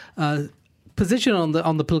people's position on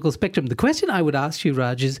the political spectrum. The question I would ask you,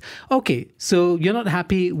 Raj, is, okay, so you're not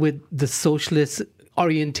happy with the socialist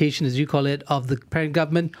orientation, as you call it, of the parent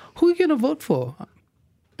government. Who are you going to vote for?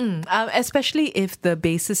 Especially if the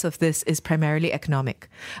basis of this is primarily economic,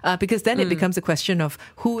 because then it becomes a question of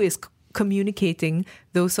who is communicating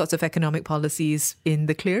those sorts of economic policies in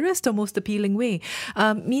the clearest or most appealing way.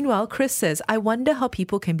 Meanwhile, Chris says, I wonder how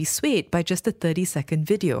people can be swayed by just a 30-second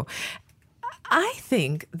video. I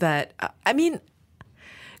think that,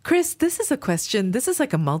 Chris, this is a question. This is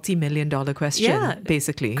like a multi-million-dollar question,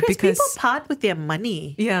 basically. Chris, people part with their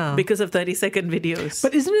money because of 30-second videos.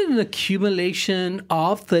 But isn't it an accumulation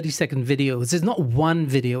of 30-second videos? It's not one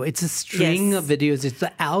video. It's a string of videos. It's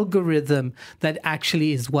the algorithm that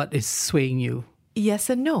actually is what is swaying you. Yes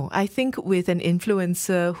and no. I think with an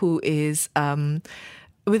influencer who is...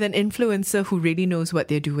 with an influencer who really knows what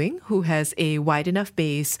they're doing, who has a wide enough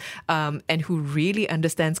base, and who really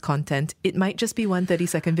understands content, it might just be one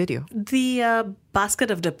 30-second video. The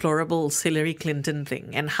basket of deplorables Hillary Clinton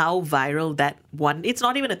thing and how viral that one, it's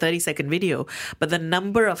not even a 30-second video, but the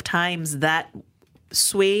number of times that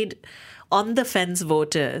swayed on the fence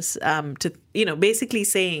voters to, basically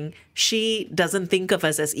saying she doesn't think of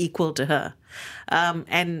us as equal to her,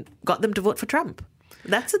 and got them to vote for Trump.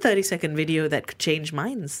 That's a 30-second video that could change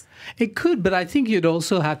minds. It could, but I think you'd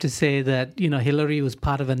also have to say that, Hillary was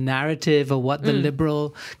part of a narrative of what the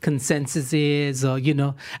liberal consensus is, or,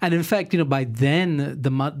 and in fact, by then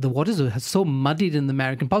the waters were so muddied in the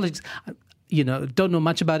American politics. Don't know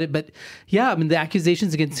much about it, but yeah, the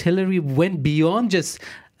accusations against Hillary went beyond just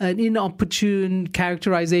an inopportune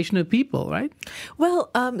characterization of people, right? Well,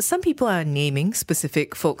 some people are naming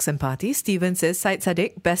specific folks and parties. Stephen says, Syed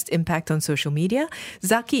Saddiq, best impact on social media.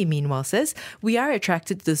 Zaki, meanwhile, says, we are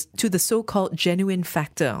attracted to the so-called genuine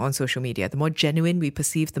factor on social media. The more genuine we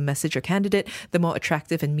perceive the message or candidate, the more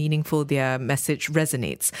attractive and meaningful their message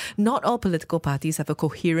resonates. Not all political parties have a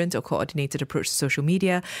coherent or coordinated approach to social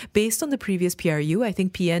media. Based on the previous PRU, I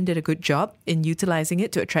think PN did a good job in utilizing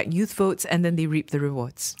it to attract youth votes, and then they reap the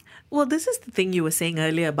rewards. Well, this is the thing you were saying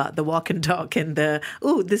earlier about the walk and talk and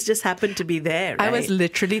this just happened to be there, right? I was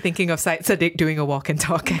literally thinking of Syed Saddiq doing a walk and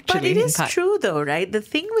talk, actually. But it is true, though, right? The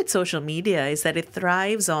thing with social media is that it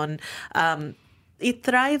thrives on a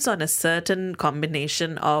certain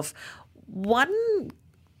combination of one,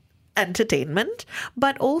 entertainment,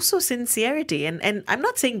 but also sincerity. And I'm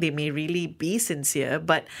not saying they may really be sincere,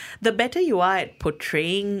 but the better you are at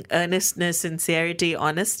portraying earnestness, sincerity,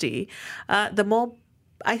 honesty, the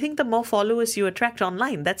more followers you attract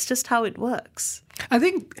online. That's just how it works. I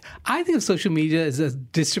think of social media as a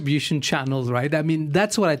distribution channel, right?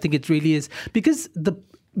 That's what I think it really is. Because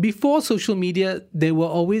before social media, there were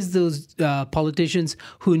always those politicians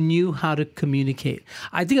who knew how to communicate.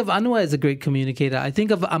 I think of Anwar as a great communicator. I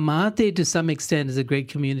think of Mahathir to some extent as a great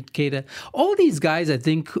communicator. All these guys, I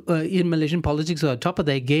think, in Malaysian politics who are top of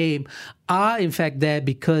their game are in fact there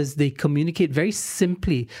because they communicate very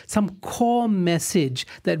simply some core message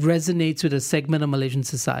that resonates with a segment of Malaysian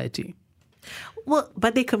society. Well,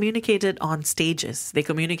 but they communicated on stages. They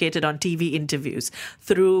communicated on TV interviews,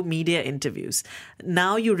 through media interviews.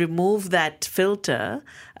 Now you remove that filter,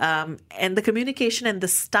 and the communication and the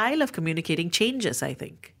style of communicating changes, I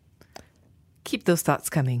think. Keep those thoughts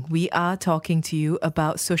coming. We are talking to you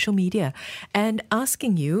about social media and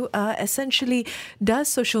asking you, essentially, does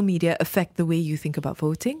social media affect the way you think about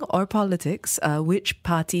voting or politics? Which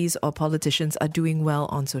parties or politicians are doing well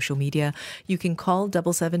on social media? You can call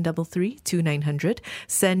 7733-2900,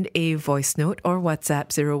 send a voice note or WhatsApp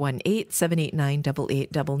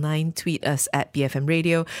 018-789-8899, tweet us at BFM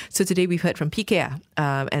Radio. So today we've heard from PKR,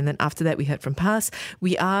 and then after that we heard from PAS.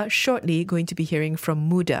 We are shortly going to be hearing from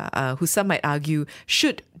Muda, who some might argue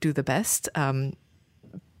should do the best,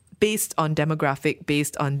 based on demographic,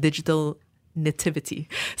 based on digital nativity.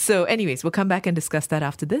 So anyways, we'll come back and discuss that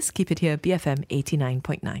after this. Keep it here, BFM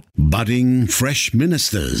 89.9. Budding Fresh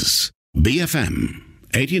Ministers, BFM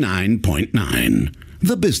 89.9.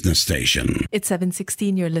 The business station. It's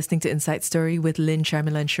 7:16. You're listening to Inside Story with Lynn,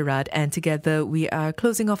 Sharmila and Sharad. And together we are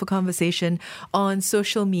closing off a conversation on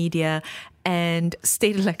social media and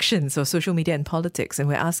state elections, or social media and politics. And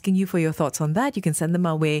we're asking you for your thoughts on that. You can send them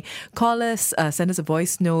our way. Call us, send us a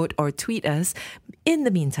voice note or tweet us. In the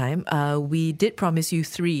meantime, we did promise you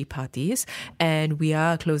 3 parties, and we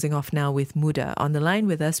are closing off now with Muda. On the line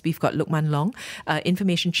with us, we've got Luqman Long,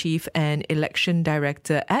 Information Chief and Election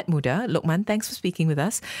Director at Muda. Luqman, thanks for speaking with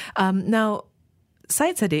us. Now,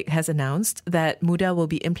 Syed Saddiq has announced that Muda will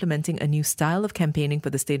be implementing a new style of campaigning for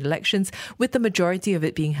the state elections, with the majority of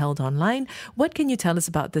it being held online. What can you tell us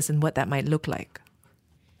about this and what that might look like?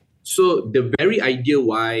 So the very idea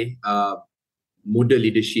why Muda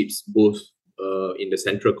leaderships, both in the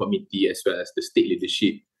central committee as well as the state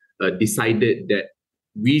leadership, decided that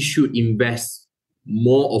we should invest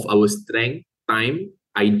more of our strength, time,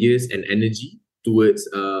 ideas and energy towards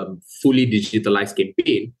fully digitalized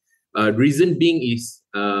campaign. Reason being is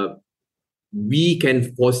we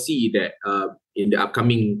can foresee that in the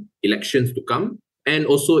upcoming elections to come, and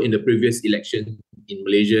also in the previous election in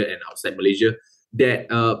Malaysia and outside Malaysia, that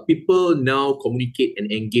people now communicate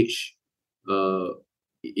and engage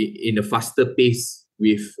in a faster pace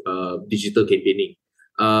with digital campaigning.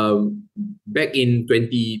 Back in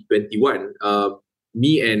 2021,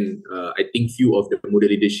 me and I think few of the Muda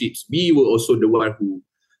leaderships, we were also the one who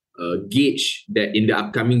gauge that in the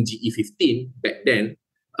upcoming GE15 back then,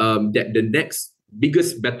 that the next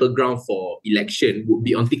biggest battleground for election would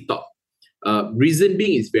be on TikTok. Reason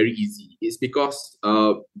being is very easy. It's because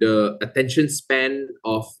the attention span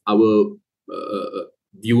of our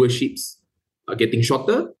viewerships are getting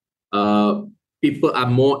shorter. People are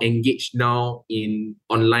more engaged now in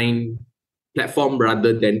online platform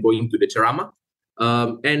rather than going to the ceramah.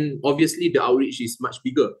 And obviously the outreach is much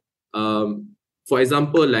bigger. For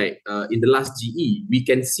example, like in the last GE, we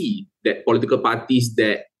can see that political parties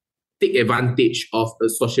that take advantage of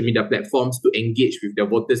social media platforms to engage with their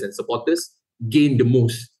voters and supporters gain the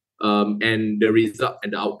most. And the result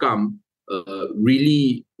and the outcome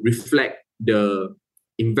really reflect the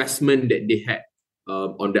investment that they had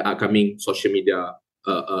on the upcoming social media,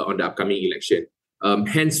 on the upcoming election.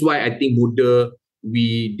 Hence why I think Muda,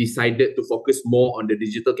 we decided to focus more on the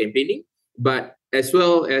digital campaigning, but as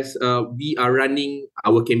well as we are running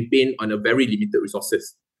our campaign on a very limited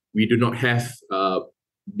resources. We do not have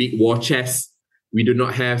big war chests. We do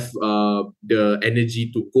not have the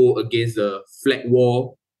energy to go against a flag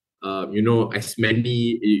war. As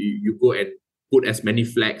many, you go and put as many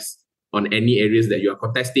flags on any areas that you are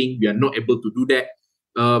contesting. We are not able to do that.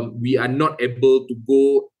 We are not able to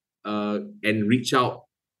go and reach out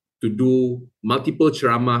to do multiple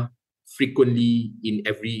ceramah frequently in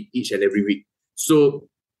each and every week. So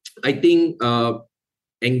I think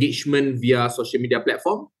engagement via social media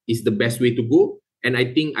platform is the best way to go. And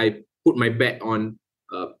I think I put my bet on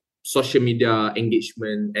social media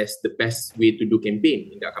engagement as the best way to do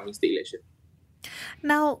campaign in the upcoming state election.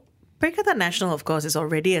 Now, Perikatan Nasional, of course, is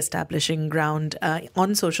already establishing ground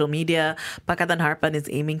on social media. Pakatan Harapan is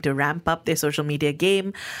aiming to ramp up their social media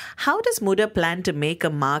game. How does Muda plan to make a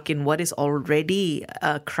mark in what is already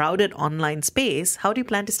a crowded online space? How do you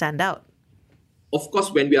plan to stand out? Of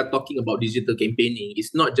course, when we are talking about digital campaigning,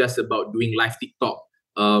 it's not just about doing live TikTok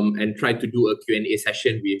and try to do a Q&A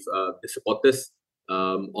session with the supporters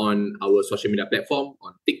on our social media platform,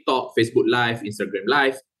 on TikTok, Facebook Live, Instagram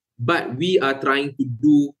Live. But we are trying to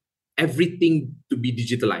do everything to be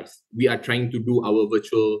digitalized. We are trying to do our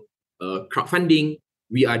virtual crowdfunding.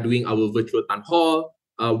 We are doing our virtual town hall.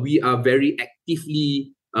 We are very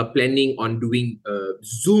actively planning on doing a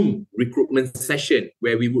Zoom recruitment session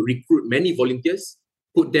where we would recruit many volunteers,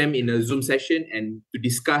 put them in a Zoom session and to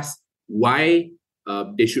discuss why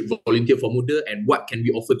they should volunteer for Muda and what can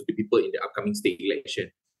we offer to the people in the upcoming state election.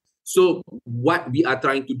 So what we are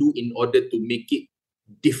trying to do in order to make it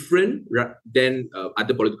different than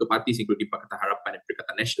other political parties, including Pakatan Harapan and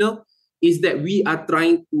Perikatan Nasional, is that we are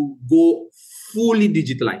trying to go fully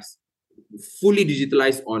digitalized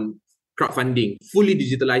on crowdfunding, fully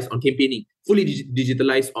digitalized on campaigning, fully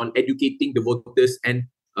digitalized on educating the voters and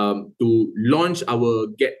to launch our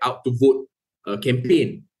Get Out to Vote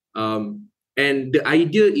campaign. And the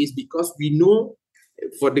idea is because we know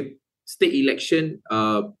for the state election,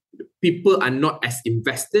 people are not as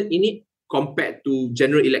invested in it compared to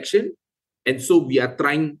general election. And so we are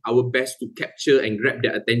trying our best to capture and grab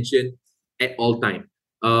their attention at all time.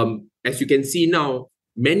 As you can see now,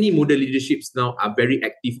 many Muda leaderships now are very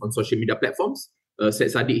active on social media platforms.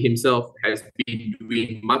 Syed Saddiq himself has been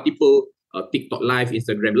doing multiple TikTok Live,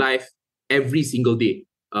 Instagram Live every single day.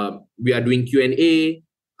 We are doing Q&A,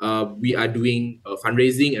 we are doing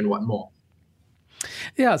fundraising and what more.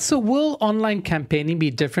 Yeah, so will online campaigning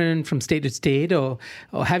be different from state to state, or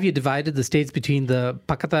have you divided the states between the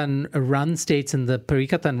Pakatan-run states and the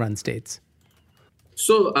Perikatan-run states?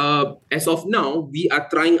 So as of now, we are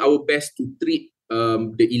trying our best to treat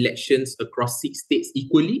the elections across 6 states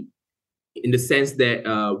equally, in the sense that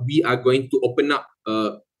we are going to open up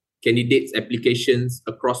candidates' applications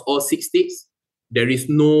across all 6 states. There is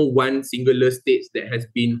no one singular state that has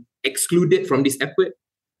been excluded from this effort.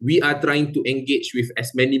 We are trying to engage with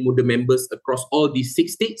as many Muda members across all these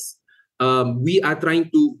 6 states. We are trying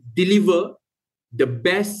to deliver the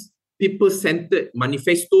best people-centered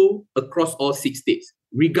manifesto across all 6 states,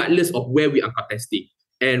 regardless of where we are contesting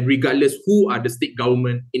and regardless who are the state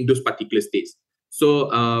government in those particular states. So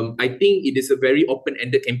I think it is a very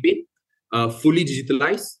open-ended campaign, fully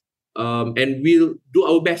digitalized, and we'll do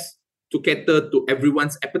our best to cater to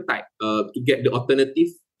everyone's appetite to get the alternative,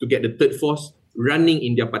 to get the third force running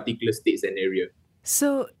in their particular states and area.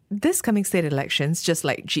 So this coming state elections, just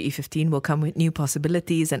like GE15, will come with new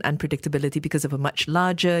possibilities and unpredictability because of a much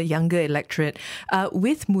larger, younger electorate.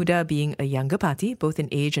 With Muda being a younger party, both in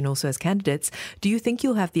age and also as candidates, do you think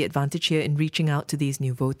you'll have the advantage here in reaching out to these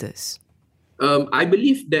new voters? I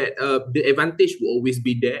believe that the advantage will always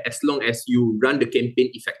be there as long as you run the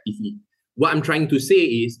campaign effectively. What I'm trying to say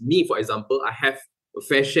is, me, for example, I have a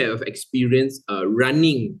fair share of experience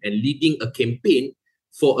running and leading a campaign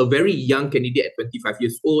for a very young candidate at 25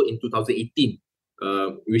 years old in 2018,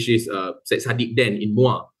 which is Syed Saddiq then in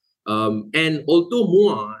MUA. And although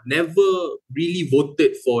MUA never really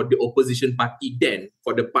voted for the opposition party then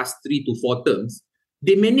for the past 3 to 4 terms,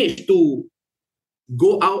 they managed to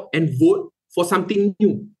go out and vote for something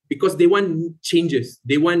new because they want changes,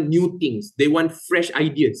 they want new things, they want fresh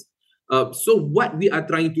ideas. So what we are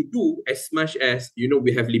trying to do, as much as,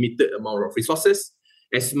 we have limited amount of resources,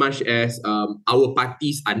 as much as our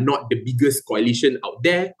parties are not the biggest coalition out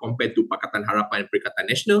there compared to Pakatan Harapan and Perikatan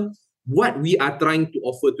Nasional, what we are trying to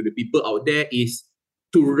offer to the people out there is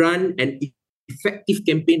to run an effective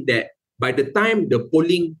campaign that by the time the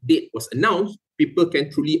polling date was announced, people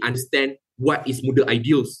can truly understand what is Muda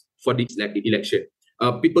ideals for this election.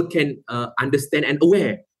 People can understand and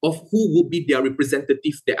aware of who will be their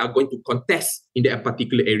representatives that are going to contest in that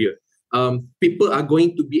particular area. People are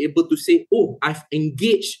going to be able to say, oh, I've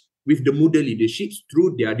engaged with the Muda leaderships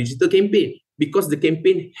through their digital campaign because the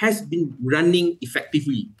campaign has been running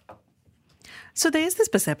effectively. So there is this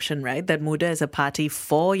perception, right, that Muda is a party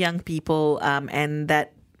for young people and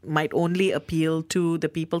that might only appeal to the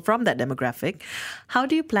people from that demographic. How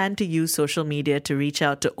do you plan to use social media to reach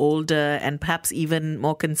out to older and perhaps even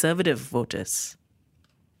more conservative voters?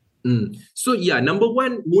 So number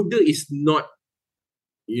one, Muda is not,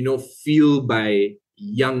 filled by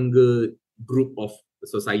younger group of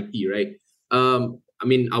society, right? Our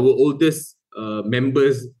oldest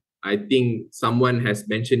members, I think someone has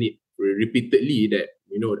mentioned it repeatedly that,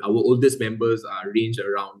 our oldest members are range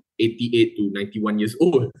around 88 to 91 years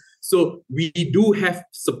old. So we do have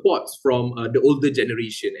supports from the older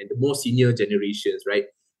generation and the more senior generations, right?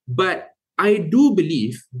 But I do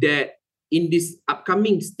believe that in this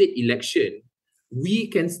upcoming state election, we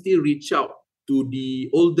can still reach out to the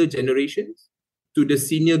older generations, to the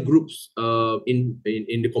senior groups in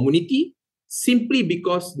the community, simply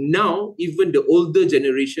because now even the older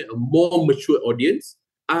generation, a more mature audience,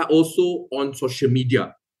 are also on social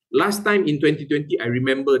media. Last time in 2020, I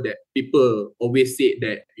remember that people always said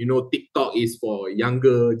that, TikTok is for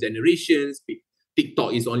younger generations.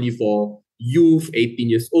 TikTok is only for youth, 18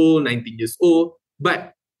 years old, 19 years old.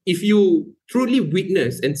 But if you truly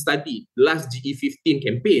witness and study last GE15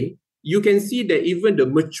 campaign, you can see that even the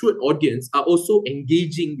mature audience are also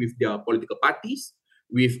engaging with their political parties,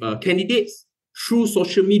 with candidates through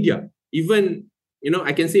social media. Even,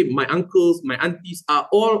 I can say my uncles, my aunties are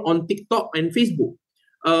all on TikTok and Facebook.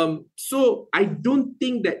 So I don't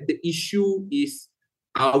think that the issue is,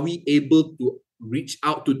 are we able to reach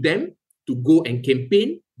out to them to go and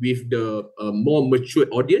campaign with the more mature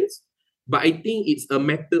audience? But I think it's a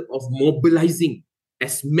matter of mobilizing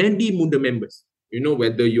as many Muda members,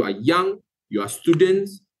 whether you are young, you are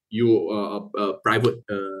students, you are private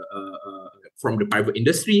from the private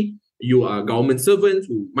industry, you are government servants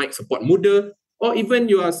who might support Muda, or even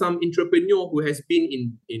you are some entrepreneur who has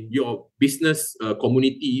been in your business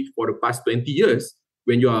community for the past 20 years,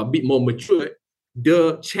 when you are a bit more mature.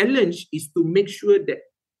 The challenge is to make sure that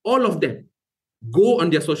all of them go on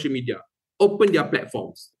their social media, open their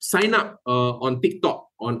platforms, sign up on TikTok,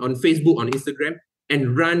 on Facebook, on Instagram,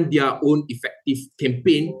 and run their own effective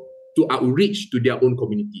campaign to outreach to their own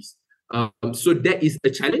communities. So that is a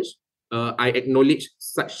challenge. I acknowledge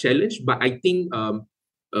such challenge, but I think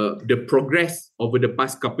the progress over the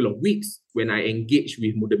past couple of weeks when I engage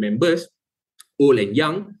with Muda members, old and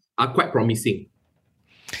young, are quite promising.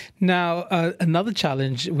 Now, another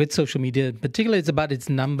challenge with social media in particular is about its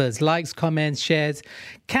numbers. Likes, comments, shares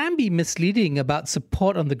can be misleading about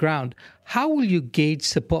support on the ground. How will you gauge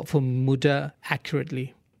support for Muda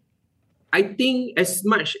accurately? I think as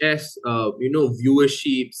much as,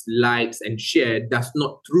 viewerships, likes and share does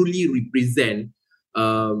not truly represent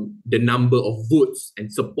the number of votes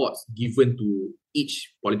and supports given to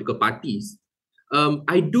each political parties,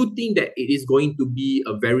 I do think that it is going to be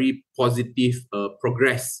a very positive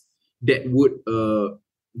progress that would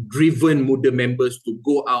driven Muda members to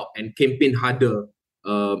go out and campaign harder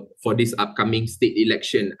for this upcoming state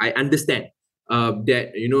election. I understand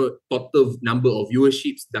that, total number of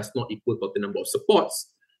viewerships does not equal total number of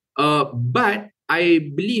supports. But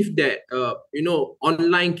I believe that,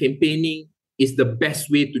 online campaigning is the best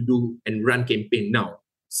way to do and run campaign now.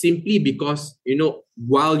 Simply because,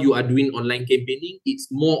 while you are doing online campaigning, it's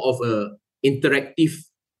more of a interactive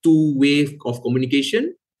two-way of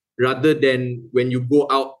communication rather than when you go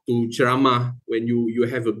out to ceramah, when you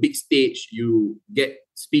have a big stage, you get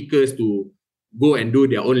speakers to go and do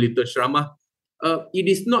their own little ceramah. It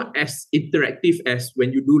is not as interactive as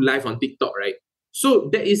when you do live on TikTok, right? So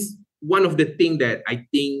that is one of the things that I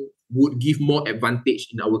think would give more advantage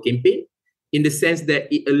in our campaign, in the sense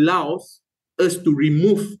that it allows us to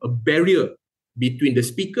remove a barrier between the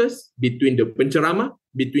speakers, between the penceramah,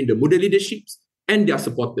 between the Muda leaderships and their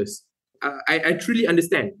supporters. I truly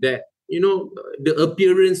understand that, the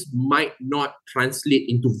appearance might not translate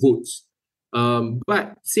into votes.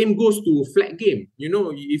 But same goes to flag game.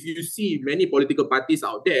 If you see many political parties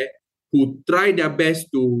out there who try their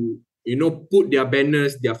best to put their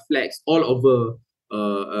banners, their flags all over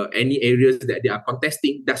any areas that they are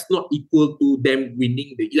contesting does not equal to them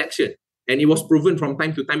winning the election. And it was proven from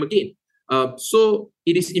time to time again. So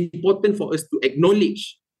it is important for us to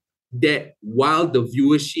acknowledge that while the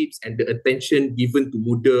viewerships and the attention given to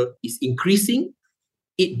Muda is increasing,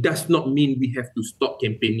 it does not mean we have to stop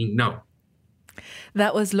campaigning now.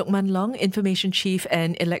 That was Lokman Long, Information Chief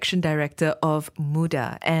and Election Director of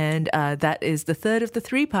Muda. And that is the third of the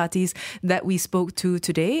three parties that we spoke to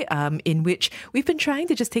today, in which we've been trying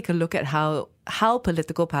to just take a look at how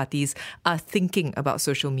political parties are thinking about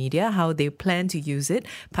social media, how they plan to use it,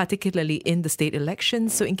 particularly in the state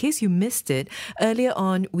elections. So in case you missed it, earlier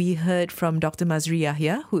on we heard from Dr. Mazri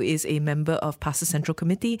Yahya, who is a member of PASA Central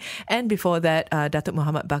Committee, and before that, Datuk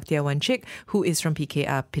Muhammad Bakhtiar Wancik, who is from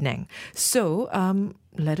PKR Penang. So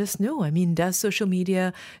let us know. I mean, does social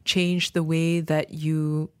media change the way that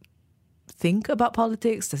you think about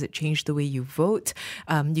politics? Does it change the way you vote?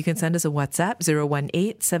 You can send us a WhatsApp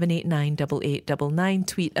 018-789-8899.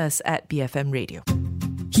 Tweet us at BFM Radio.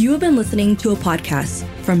 You have been listening to a podcast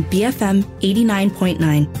from BFM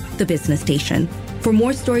 89.9, the business station. For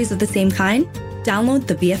more stories of the same kind, download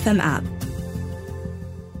the BFM app.